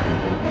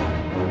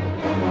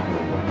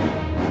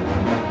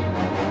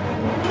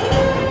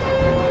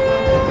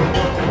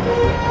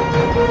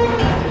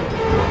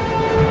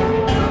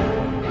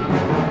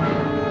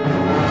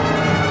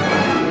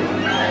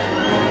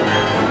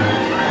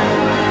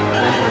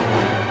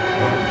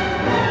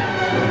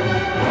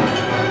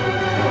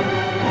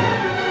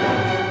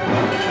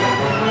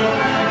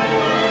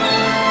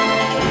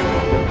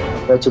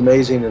 What's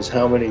amazing is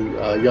how many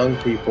young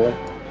people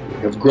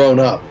have grown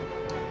up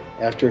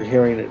after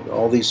hearing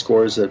all these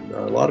scores that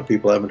a lot of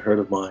people haven't heard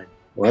of mine,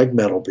 like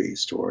Metal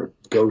Beast or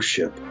Ghost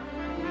Ship.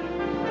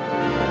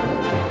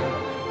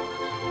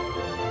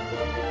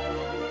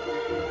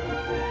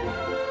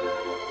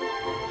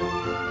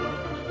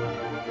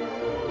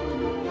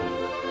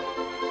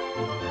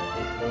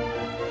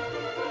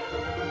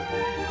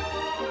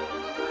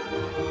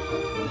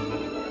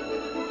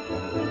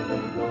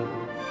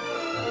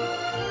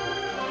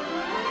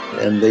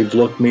 And they've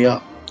looked me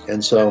up.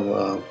 And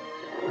so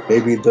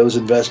maybe those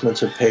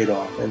investments have paid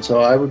off. And so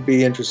I would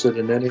be interested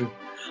in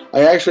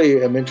I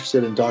actually am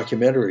interested in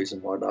documentaries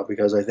and whatnot,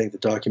 because I think the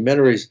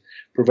documentaries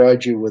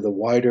provide you with a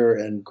wider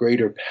and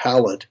greater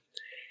palette.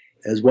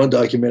 As one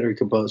documentary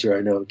composer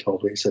I know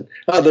told me, he said,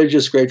 "Oh, they're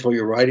just grateful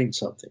you're writing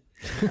something."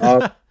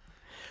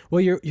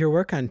 Well, your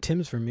work on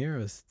Tim's Vermeer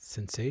was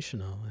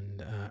sensational,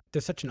 and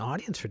there's such an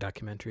audience for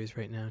documentaries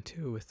right now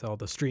too, with all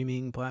the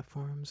streaming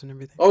platforms and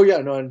everything. Oh yeah,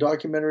 no, and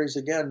documentaries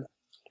again.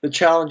 The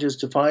challenge is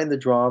to find the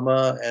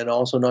drama and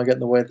also not get in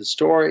the way of the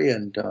story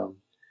and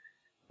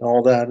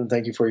all that. And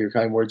thank you for your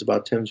kind words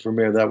about Tim's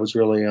Vermeer. That was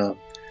really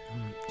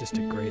just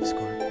a great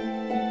score.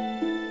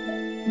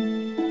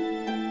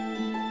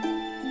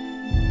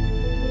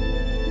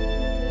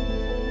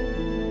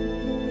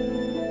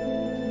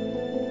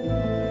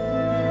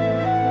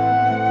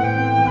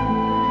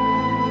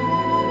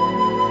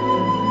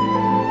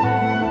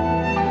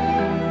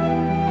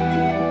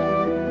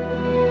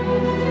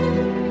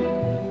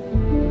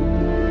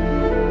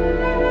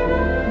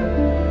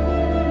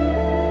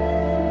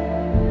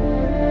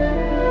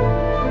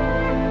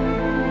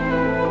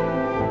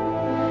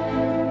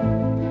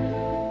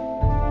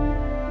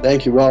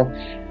 Thank you. Well,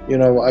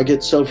 I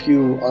get so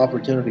few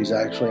opportunities,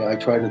 actually. I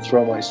try to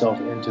throw myself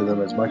into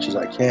them as much as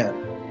I can,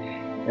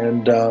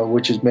 and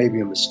which is maybe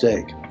a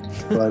mistake.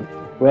 But,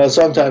 well,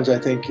 sometimes I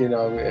think,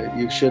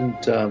 you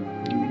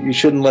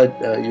shouldn't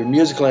let your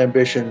musical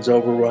ambitions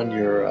overrun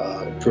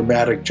your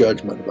dramatic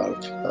judgment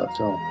about a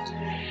film.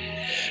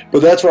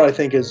 But that's what I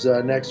think is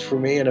next for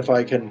me, and if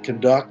I can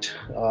conduct,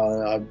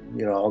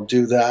 I'll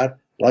do that.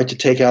 Like to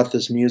take out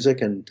this music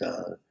and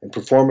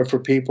perform it for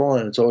people,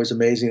 and it's always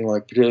amazing,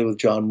 like particularly with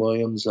John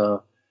Williams,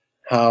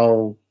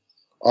 how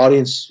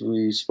audience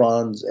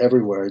responds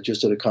everywhere.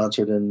 Just at a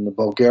concert in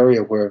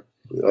Bulgaria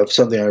of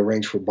something I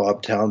arranged for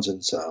Bob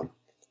Townsend's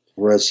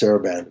Perez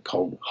Sarabande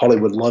called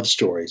Hollywood Love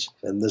Stories,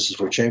 and this is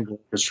for chamber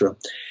orchestra.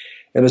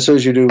 And as soon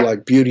as you do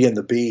like Beauty and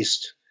the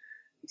Beast,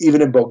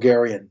 even in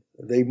Bulgarian,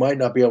 they might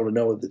not be able to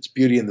know it's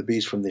Beauty and the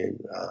Beast from the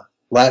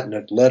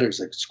Latin letters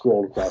that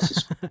scrolled across the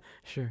screen.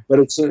 Sure.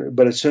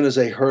 But as soon as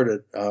they heard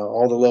it,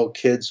 all the little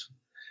kids,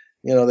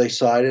 they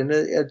sighed. And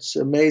it's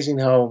amazing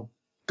how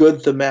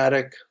good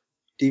thematic,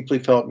 deeply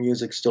felt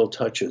music still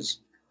touches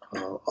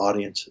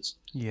audiences.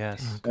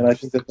 Yes. And I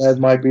think that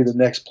might be the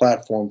next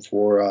platform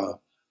for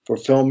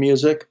film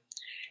music.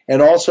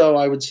 And also,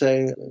 I would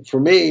say, for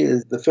me,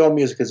 the film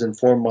music has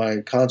informed my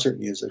concert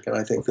music, and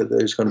I think that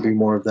there's going to be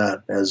more of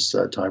that as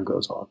time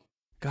goes on.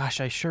 Gosh,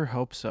 I sure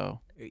hope so.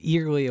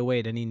 Eagerly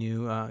await any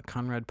new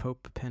Conrad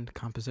Pope penned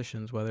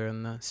compositions, whether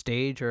on the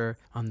stage or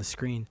on the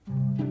screen.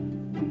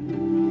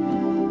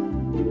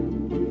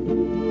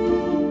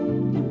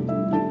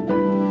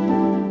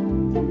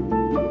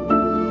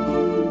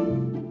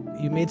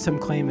 You made some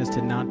claim as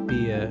to not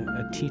be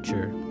a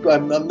teacher.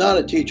 I'm not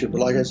a teacher,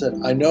 but like I said,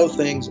 I know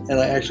things, and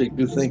I actually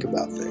do think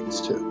about things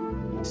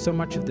too. So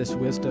much of this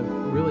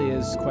wisdom really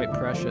is quite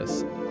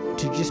precious.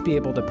 To just be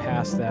able to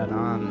pass that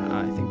on,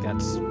 I think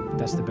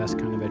that's the best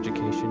kind of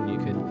education you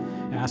could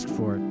ask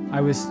for. I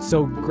was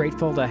so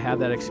grateful to have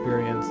that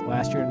experience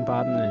last year in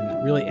Baden,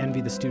 and really envy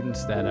the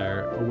students that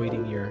are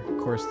awaiting your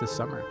course this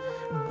summer.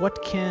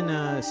 What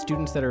can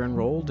students that are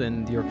enrolled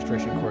in the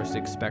orchestration course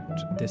expect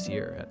this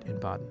year in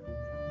Baden?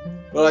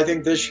 Well, I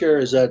think this year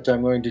is that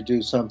I'm going to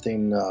do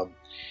something,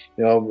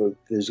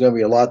 there's going to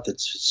be a lot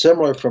that's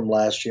similar from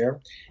last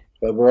year.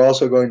 But we're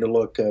also going to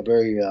look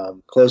very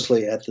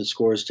closely at the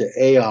scores to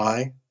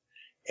AI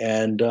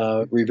and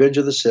Revenge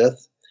of the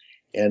Sith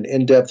and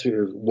in-depth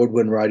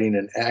woodwind writing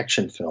and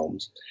action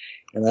films.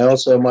 And I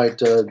also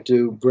might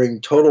bring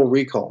Total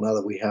Recall now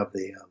that we have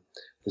the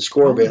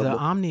score available. The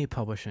Omni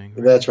Publishing.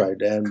 Right? That's right.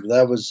 And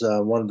that was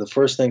one of the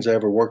first things I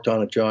ever worked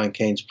on at Joanne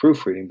Kane's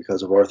proofreading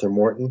because of Arthur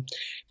Morton.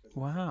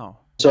 Wow.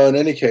 So in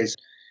any case,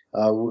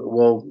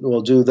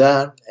 we'll do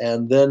that.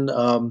 And then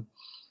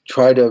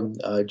try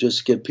to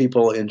just get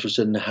people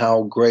interested in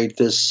how great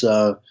these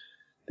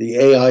the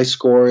AI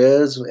score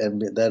is,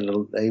 and that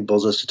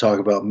enables us to talk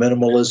about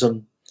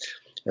minimalism,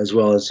 as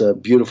well as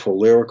beautiful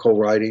lyrical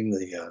writing.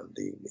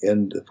 The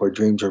end where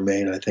dreams are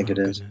made, I think it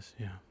is. Goodness,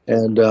 yeah.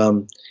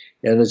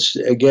 And it's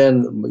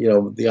again,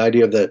 the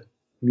idea that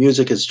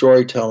music is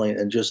storytelling,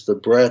 and just the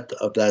breadth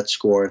of that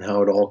score and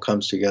how it all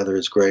comes together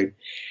is great.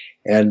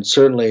 And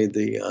certainly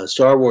the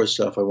Star Wars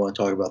stuff, I want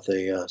to talk about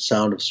the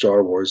sound of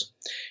Star Wars,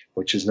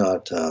 which is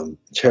not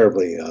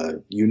terribly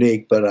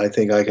unique, but I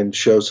think I can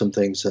show some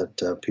things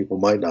that people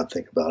might not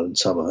think about in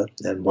some of it,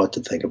 and what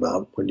to think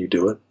about when you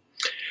do it.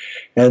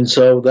 And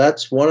so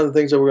that's one of the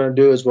things that we're going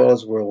to do, as well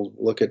as we'll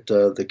look at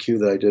the cue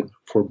that I did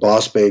for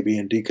Boss Baby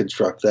and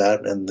deconstruct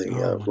that and the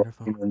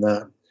writing in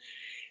that.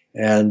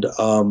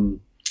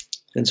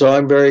 And so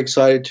I'm very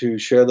excited to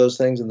share those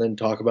things, and then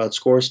talk about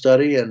score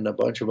study and a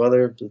bunch of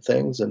other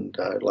things. And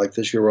like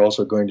this year, we're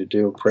also going to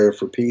do Prayer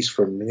for Peace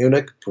from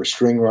Munich for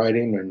string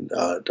writing, and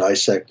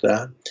dissect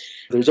that.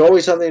 There's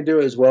always something to do,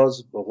 as well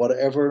as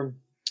whatever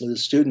the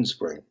students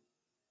bring.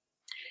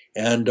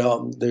 And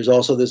there's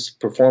also this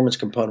performance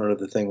component of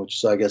the thing, which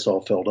is, I guess,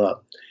 all filled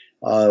up,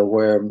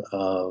 where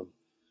we're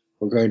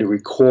going to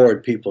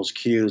record people's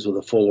cues with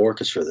a full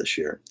orchestra this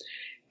year.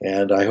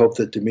 And I hope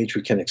that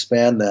Dimitri can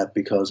expand that,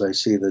 because I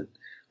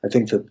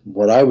think that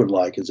what I would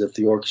like is if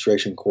the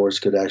orchestration course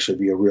could actually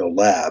be a real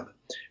lab,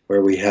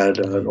 where we had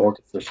an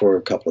orchestra for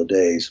a couple of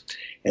days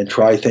and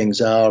try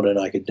things out, and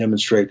I could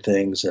demonstrate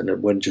things, and it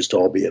wouldn't just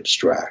all be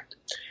abstract.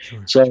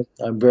 Sure. So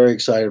I'm very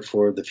excited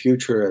for the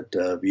future at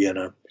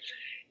Vienna,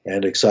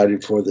 and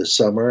excited for this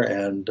summer.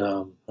 And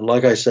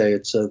like I say,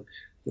 the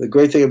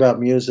great thing about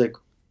music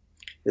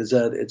is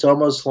that it's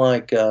almost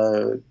like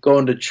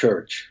going to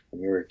church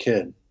when you're a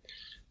kid,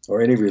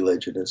 or any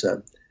religion, is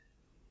that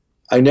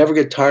I never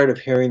get tired of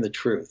hearing the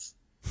truth.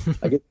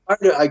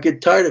 I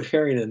get tired of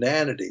hearing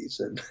inanities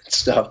and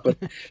stuff, but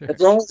as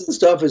long as the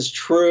stuff is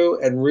true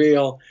and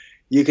real,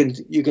 you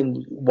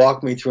can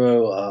walk me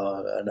through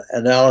an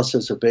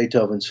analysis of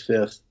Beethoven's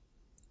Fifth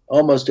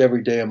almost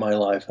every day of my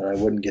life, and I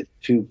wouldn't get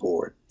too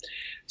bored.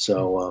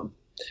 So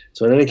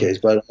in any case,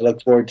 but I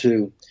look forward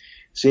to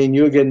seeing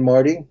you again,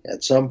 Marty,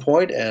 at some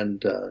point,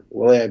 and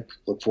Willie, I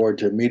look forward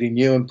to meeting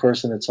you in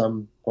person at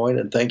some point,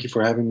 and thank you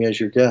for having me as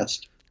your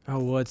guest. Oh,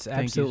 well, it's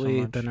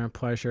absolutely been our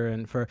pleasure.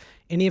 And for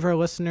any of our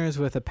listeners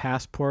with a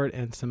passport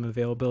and some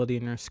availability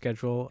in their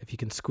schedule, if you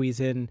can squeeze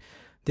in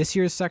this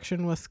year's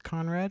section with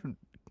Conrad,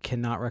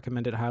 cannot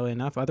recommend it highly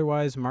enough.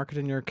 Otherwise, mark it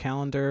in your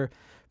calendar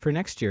for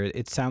next year.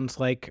 It sounds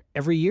like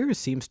every year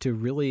seems to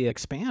really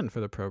expand for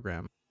the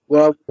program.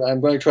 Well,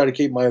 I'm going to try to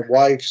keep my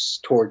wife's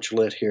torch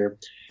lit here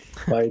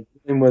by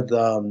dealing with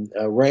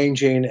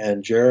arranging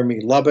and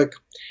Jeremy Lubbock.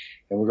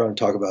 And we're going to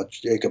talk about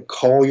Jacob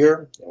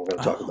Collier. And we're going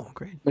to talk about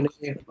Germany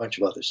and a bunch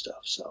of other stuff.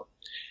 So,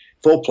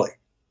 full plate.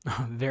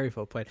 Oh, very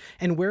full plate.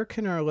 And where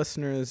can our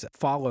listeners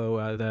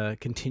follow the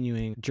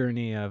continuing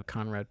journey of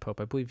Conrad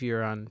Pope? I believe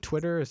you're on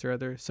Twitter. Is there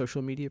other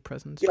social media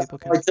presence people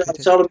can? I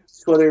tell them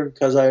Twitter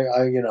because I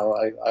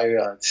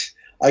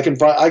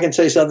can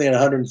say something in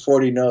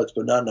 140 notes,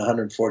 but not in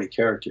 140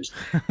 characters.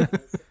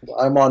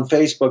 I'm on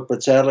Facebook,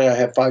 but sadly I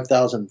have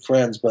 5,000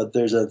 friends. But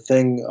there's a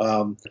thing,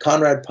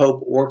 Conrad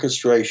Pope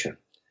Orchestration.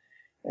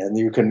 And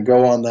you can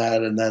go on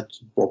that, and that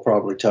will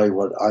probably tell you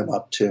what I'm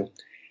up to.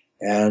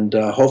 And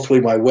hopefully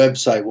my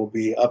website will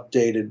be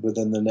updated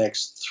within the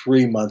next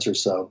 3 months or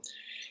so.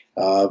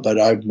 But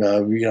I'm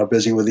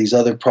busy with these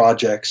other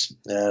projects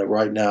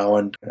right now,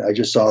 and I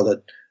just saw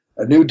that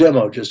a new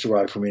demo just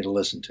arrived for me to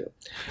listen to.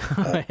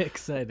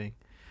 Exciting.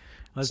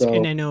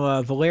 And I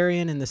know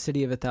Valerian and the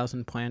City of a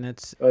Thousand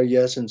Planets.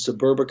 Yes, and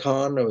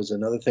Suburbicon. That was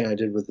another thing I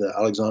did with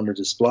Alexandre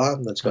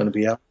Desplat. That's going to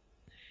be out.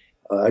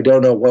 I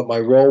don't know what my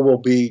role will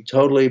be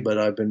totally, but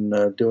I've been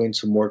doing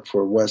some work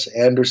for Wes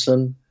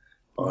Anderson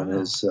on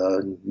his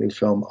new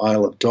film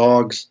Isle of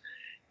Dogs,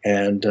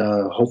 and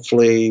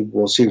hopefully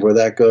we'll see where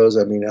that goes.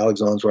 I mean,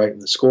 Alexandre's writing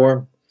the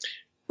score,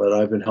 but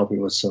I've been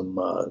helping with some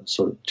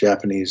sort of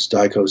Japanese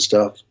daiko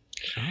stuff.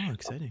 Oh,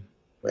 exciting.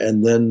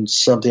 And then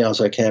something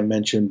else I can't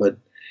mention, but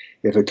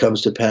if it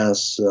comes to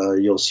pass,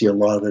 you'll see a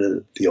lot of it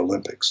at the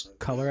Olympics.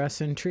 Color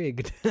us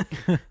intrigued.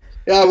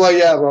 Right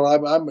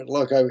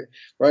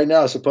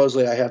now,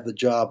 supposedly I have the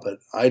job, but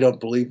I don't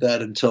believe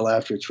that until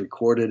after it's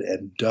recorded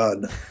and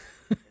done.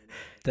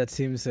 That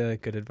seems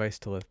good advice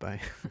to live by.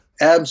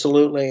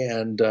 Absolutely.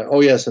 And,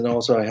 and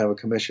also I have a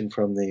commission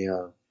from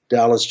the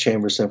Dallas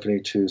Chamber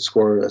Symphony to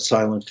score a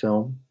silent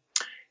film.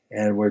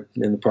 And we're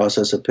in the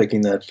process of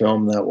picking that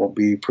film that will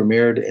be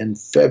premiered in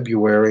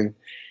February,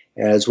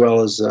 as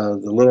well as The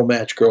Little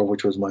Match Girl,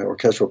 which was my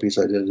orchestral piece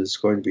I did, is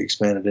going to be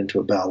expanded into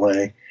a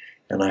ballet.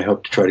 And I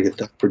hope to try to get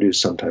that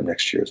produced sometime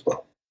next year as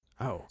well.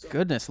 Oh,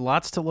 goodness.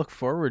 Lots to look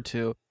forward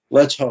to.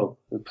 Let's hope.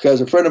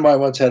 Because a friend of mine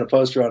once had a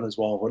poster on his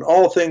wall, when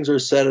all things are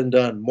said and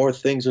done, more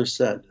things are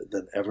said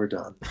than ever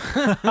done.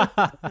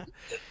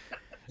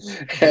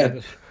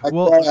 And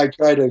I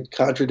try to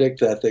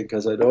contradict that thing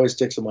because it always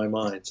sticks in my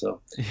mind.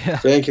 So,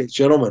 Thank you,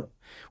 gentlemen.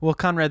 Well,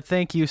 Conrad,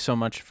 thank you so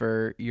much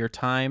for your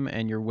time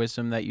and your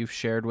wisdom that you've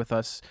shared with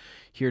us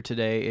here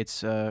today.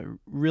 It's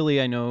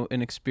really, I know,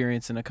 an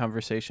experience and a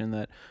conversation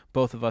that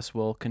both of us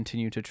will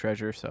continue to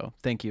treasure. So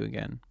thank you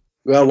again.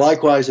 Well,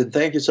 likewise, and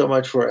thank you so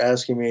much for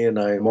asking me. And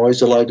I'm always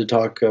delighted to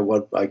talk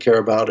what I care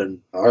about. And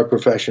our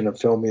profession of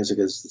film music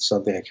is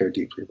something I care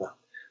deeply about.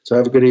 So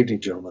have a good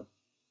evening, gentlemen.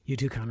 You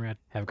too, Conrad.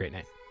 Have a great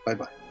night.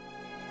 Bye-bye.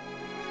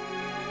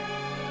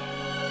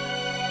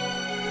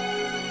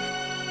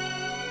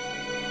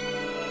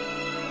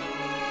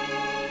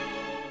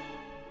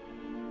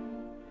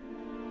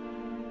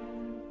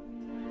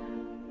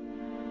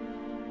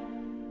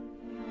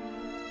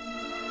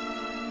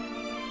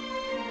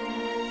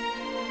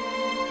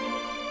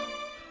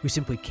 We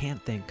simply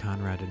can't thank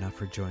Conrad enough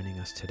for joining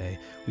us today.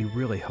 We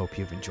really hope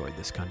you've enjoyed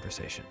this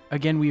conversation.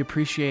 Again, we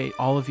appreciate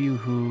all of you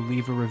who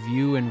leave a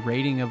review and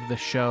rating of the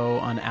show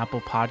on Apple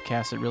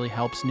Podcasts. It really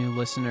helps new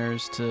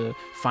listeners to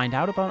find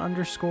out about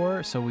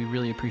Underscore, so we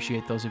really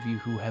appreciate those of you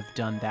who have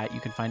done that. You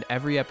can find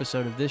every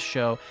episode of this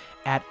show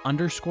at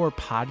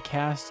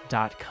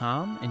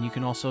underscorepodcast.com, and you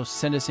can also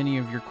send us any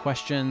of your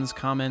questions,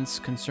 comments,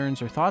 concerns,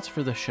 or thoughts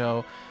for the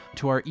show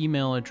to our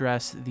email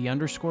address,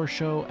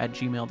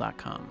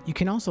 theunderscoreshow@gmail.com. You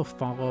can also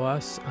follow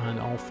us on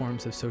all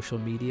forms of social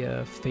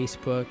media,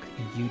 Facebook,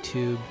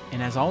 YouTube.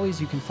 And as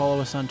always, you can follow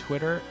us on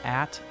Twitter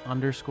at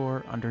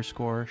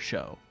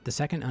 __show. The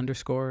second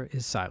underscore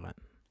is silent.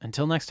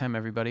 Until next time,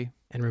 everybody.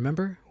 And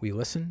remember, we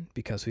listen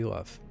because we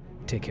love.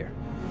 Take care.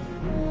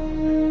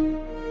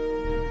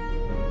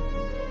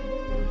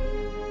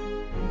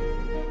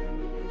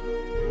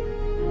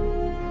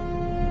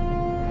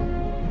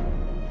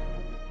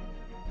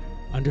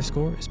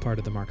 Underscore is part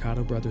of the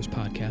Marcato Brothers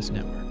Podcast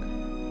Network.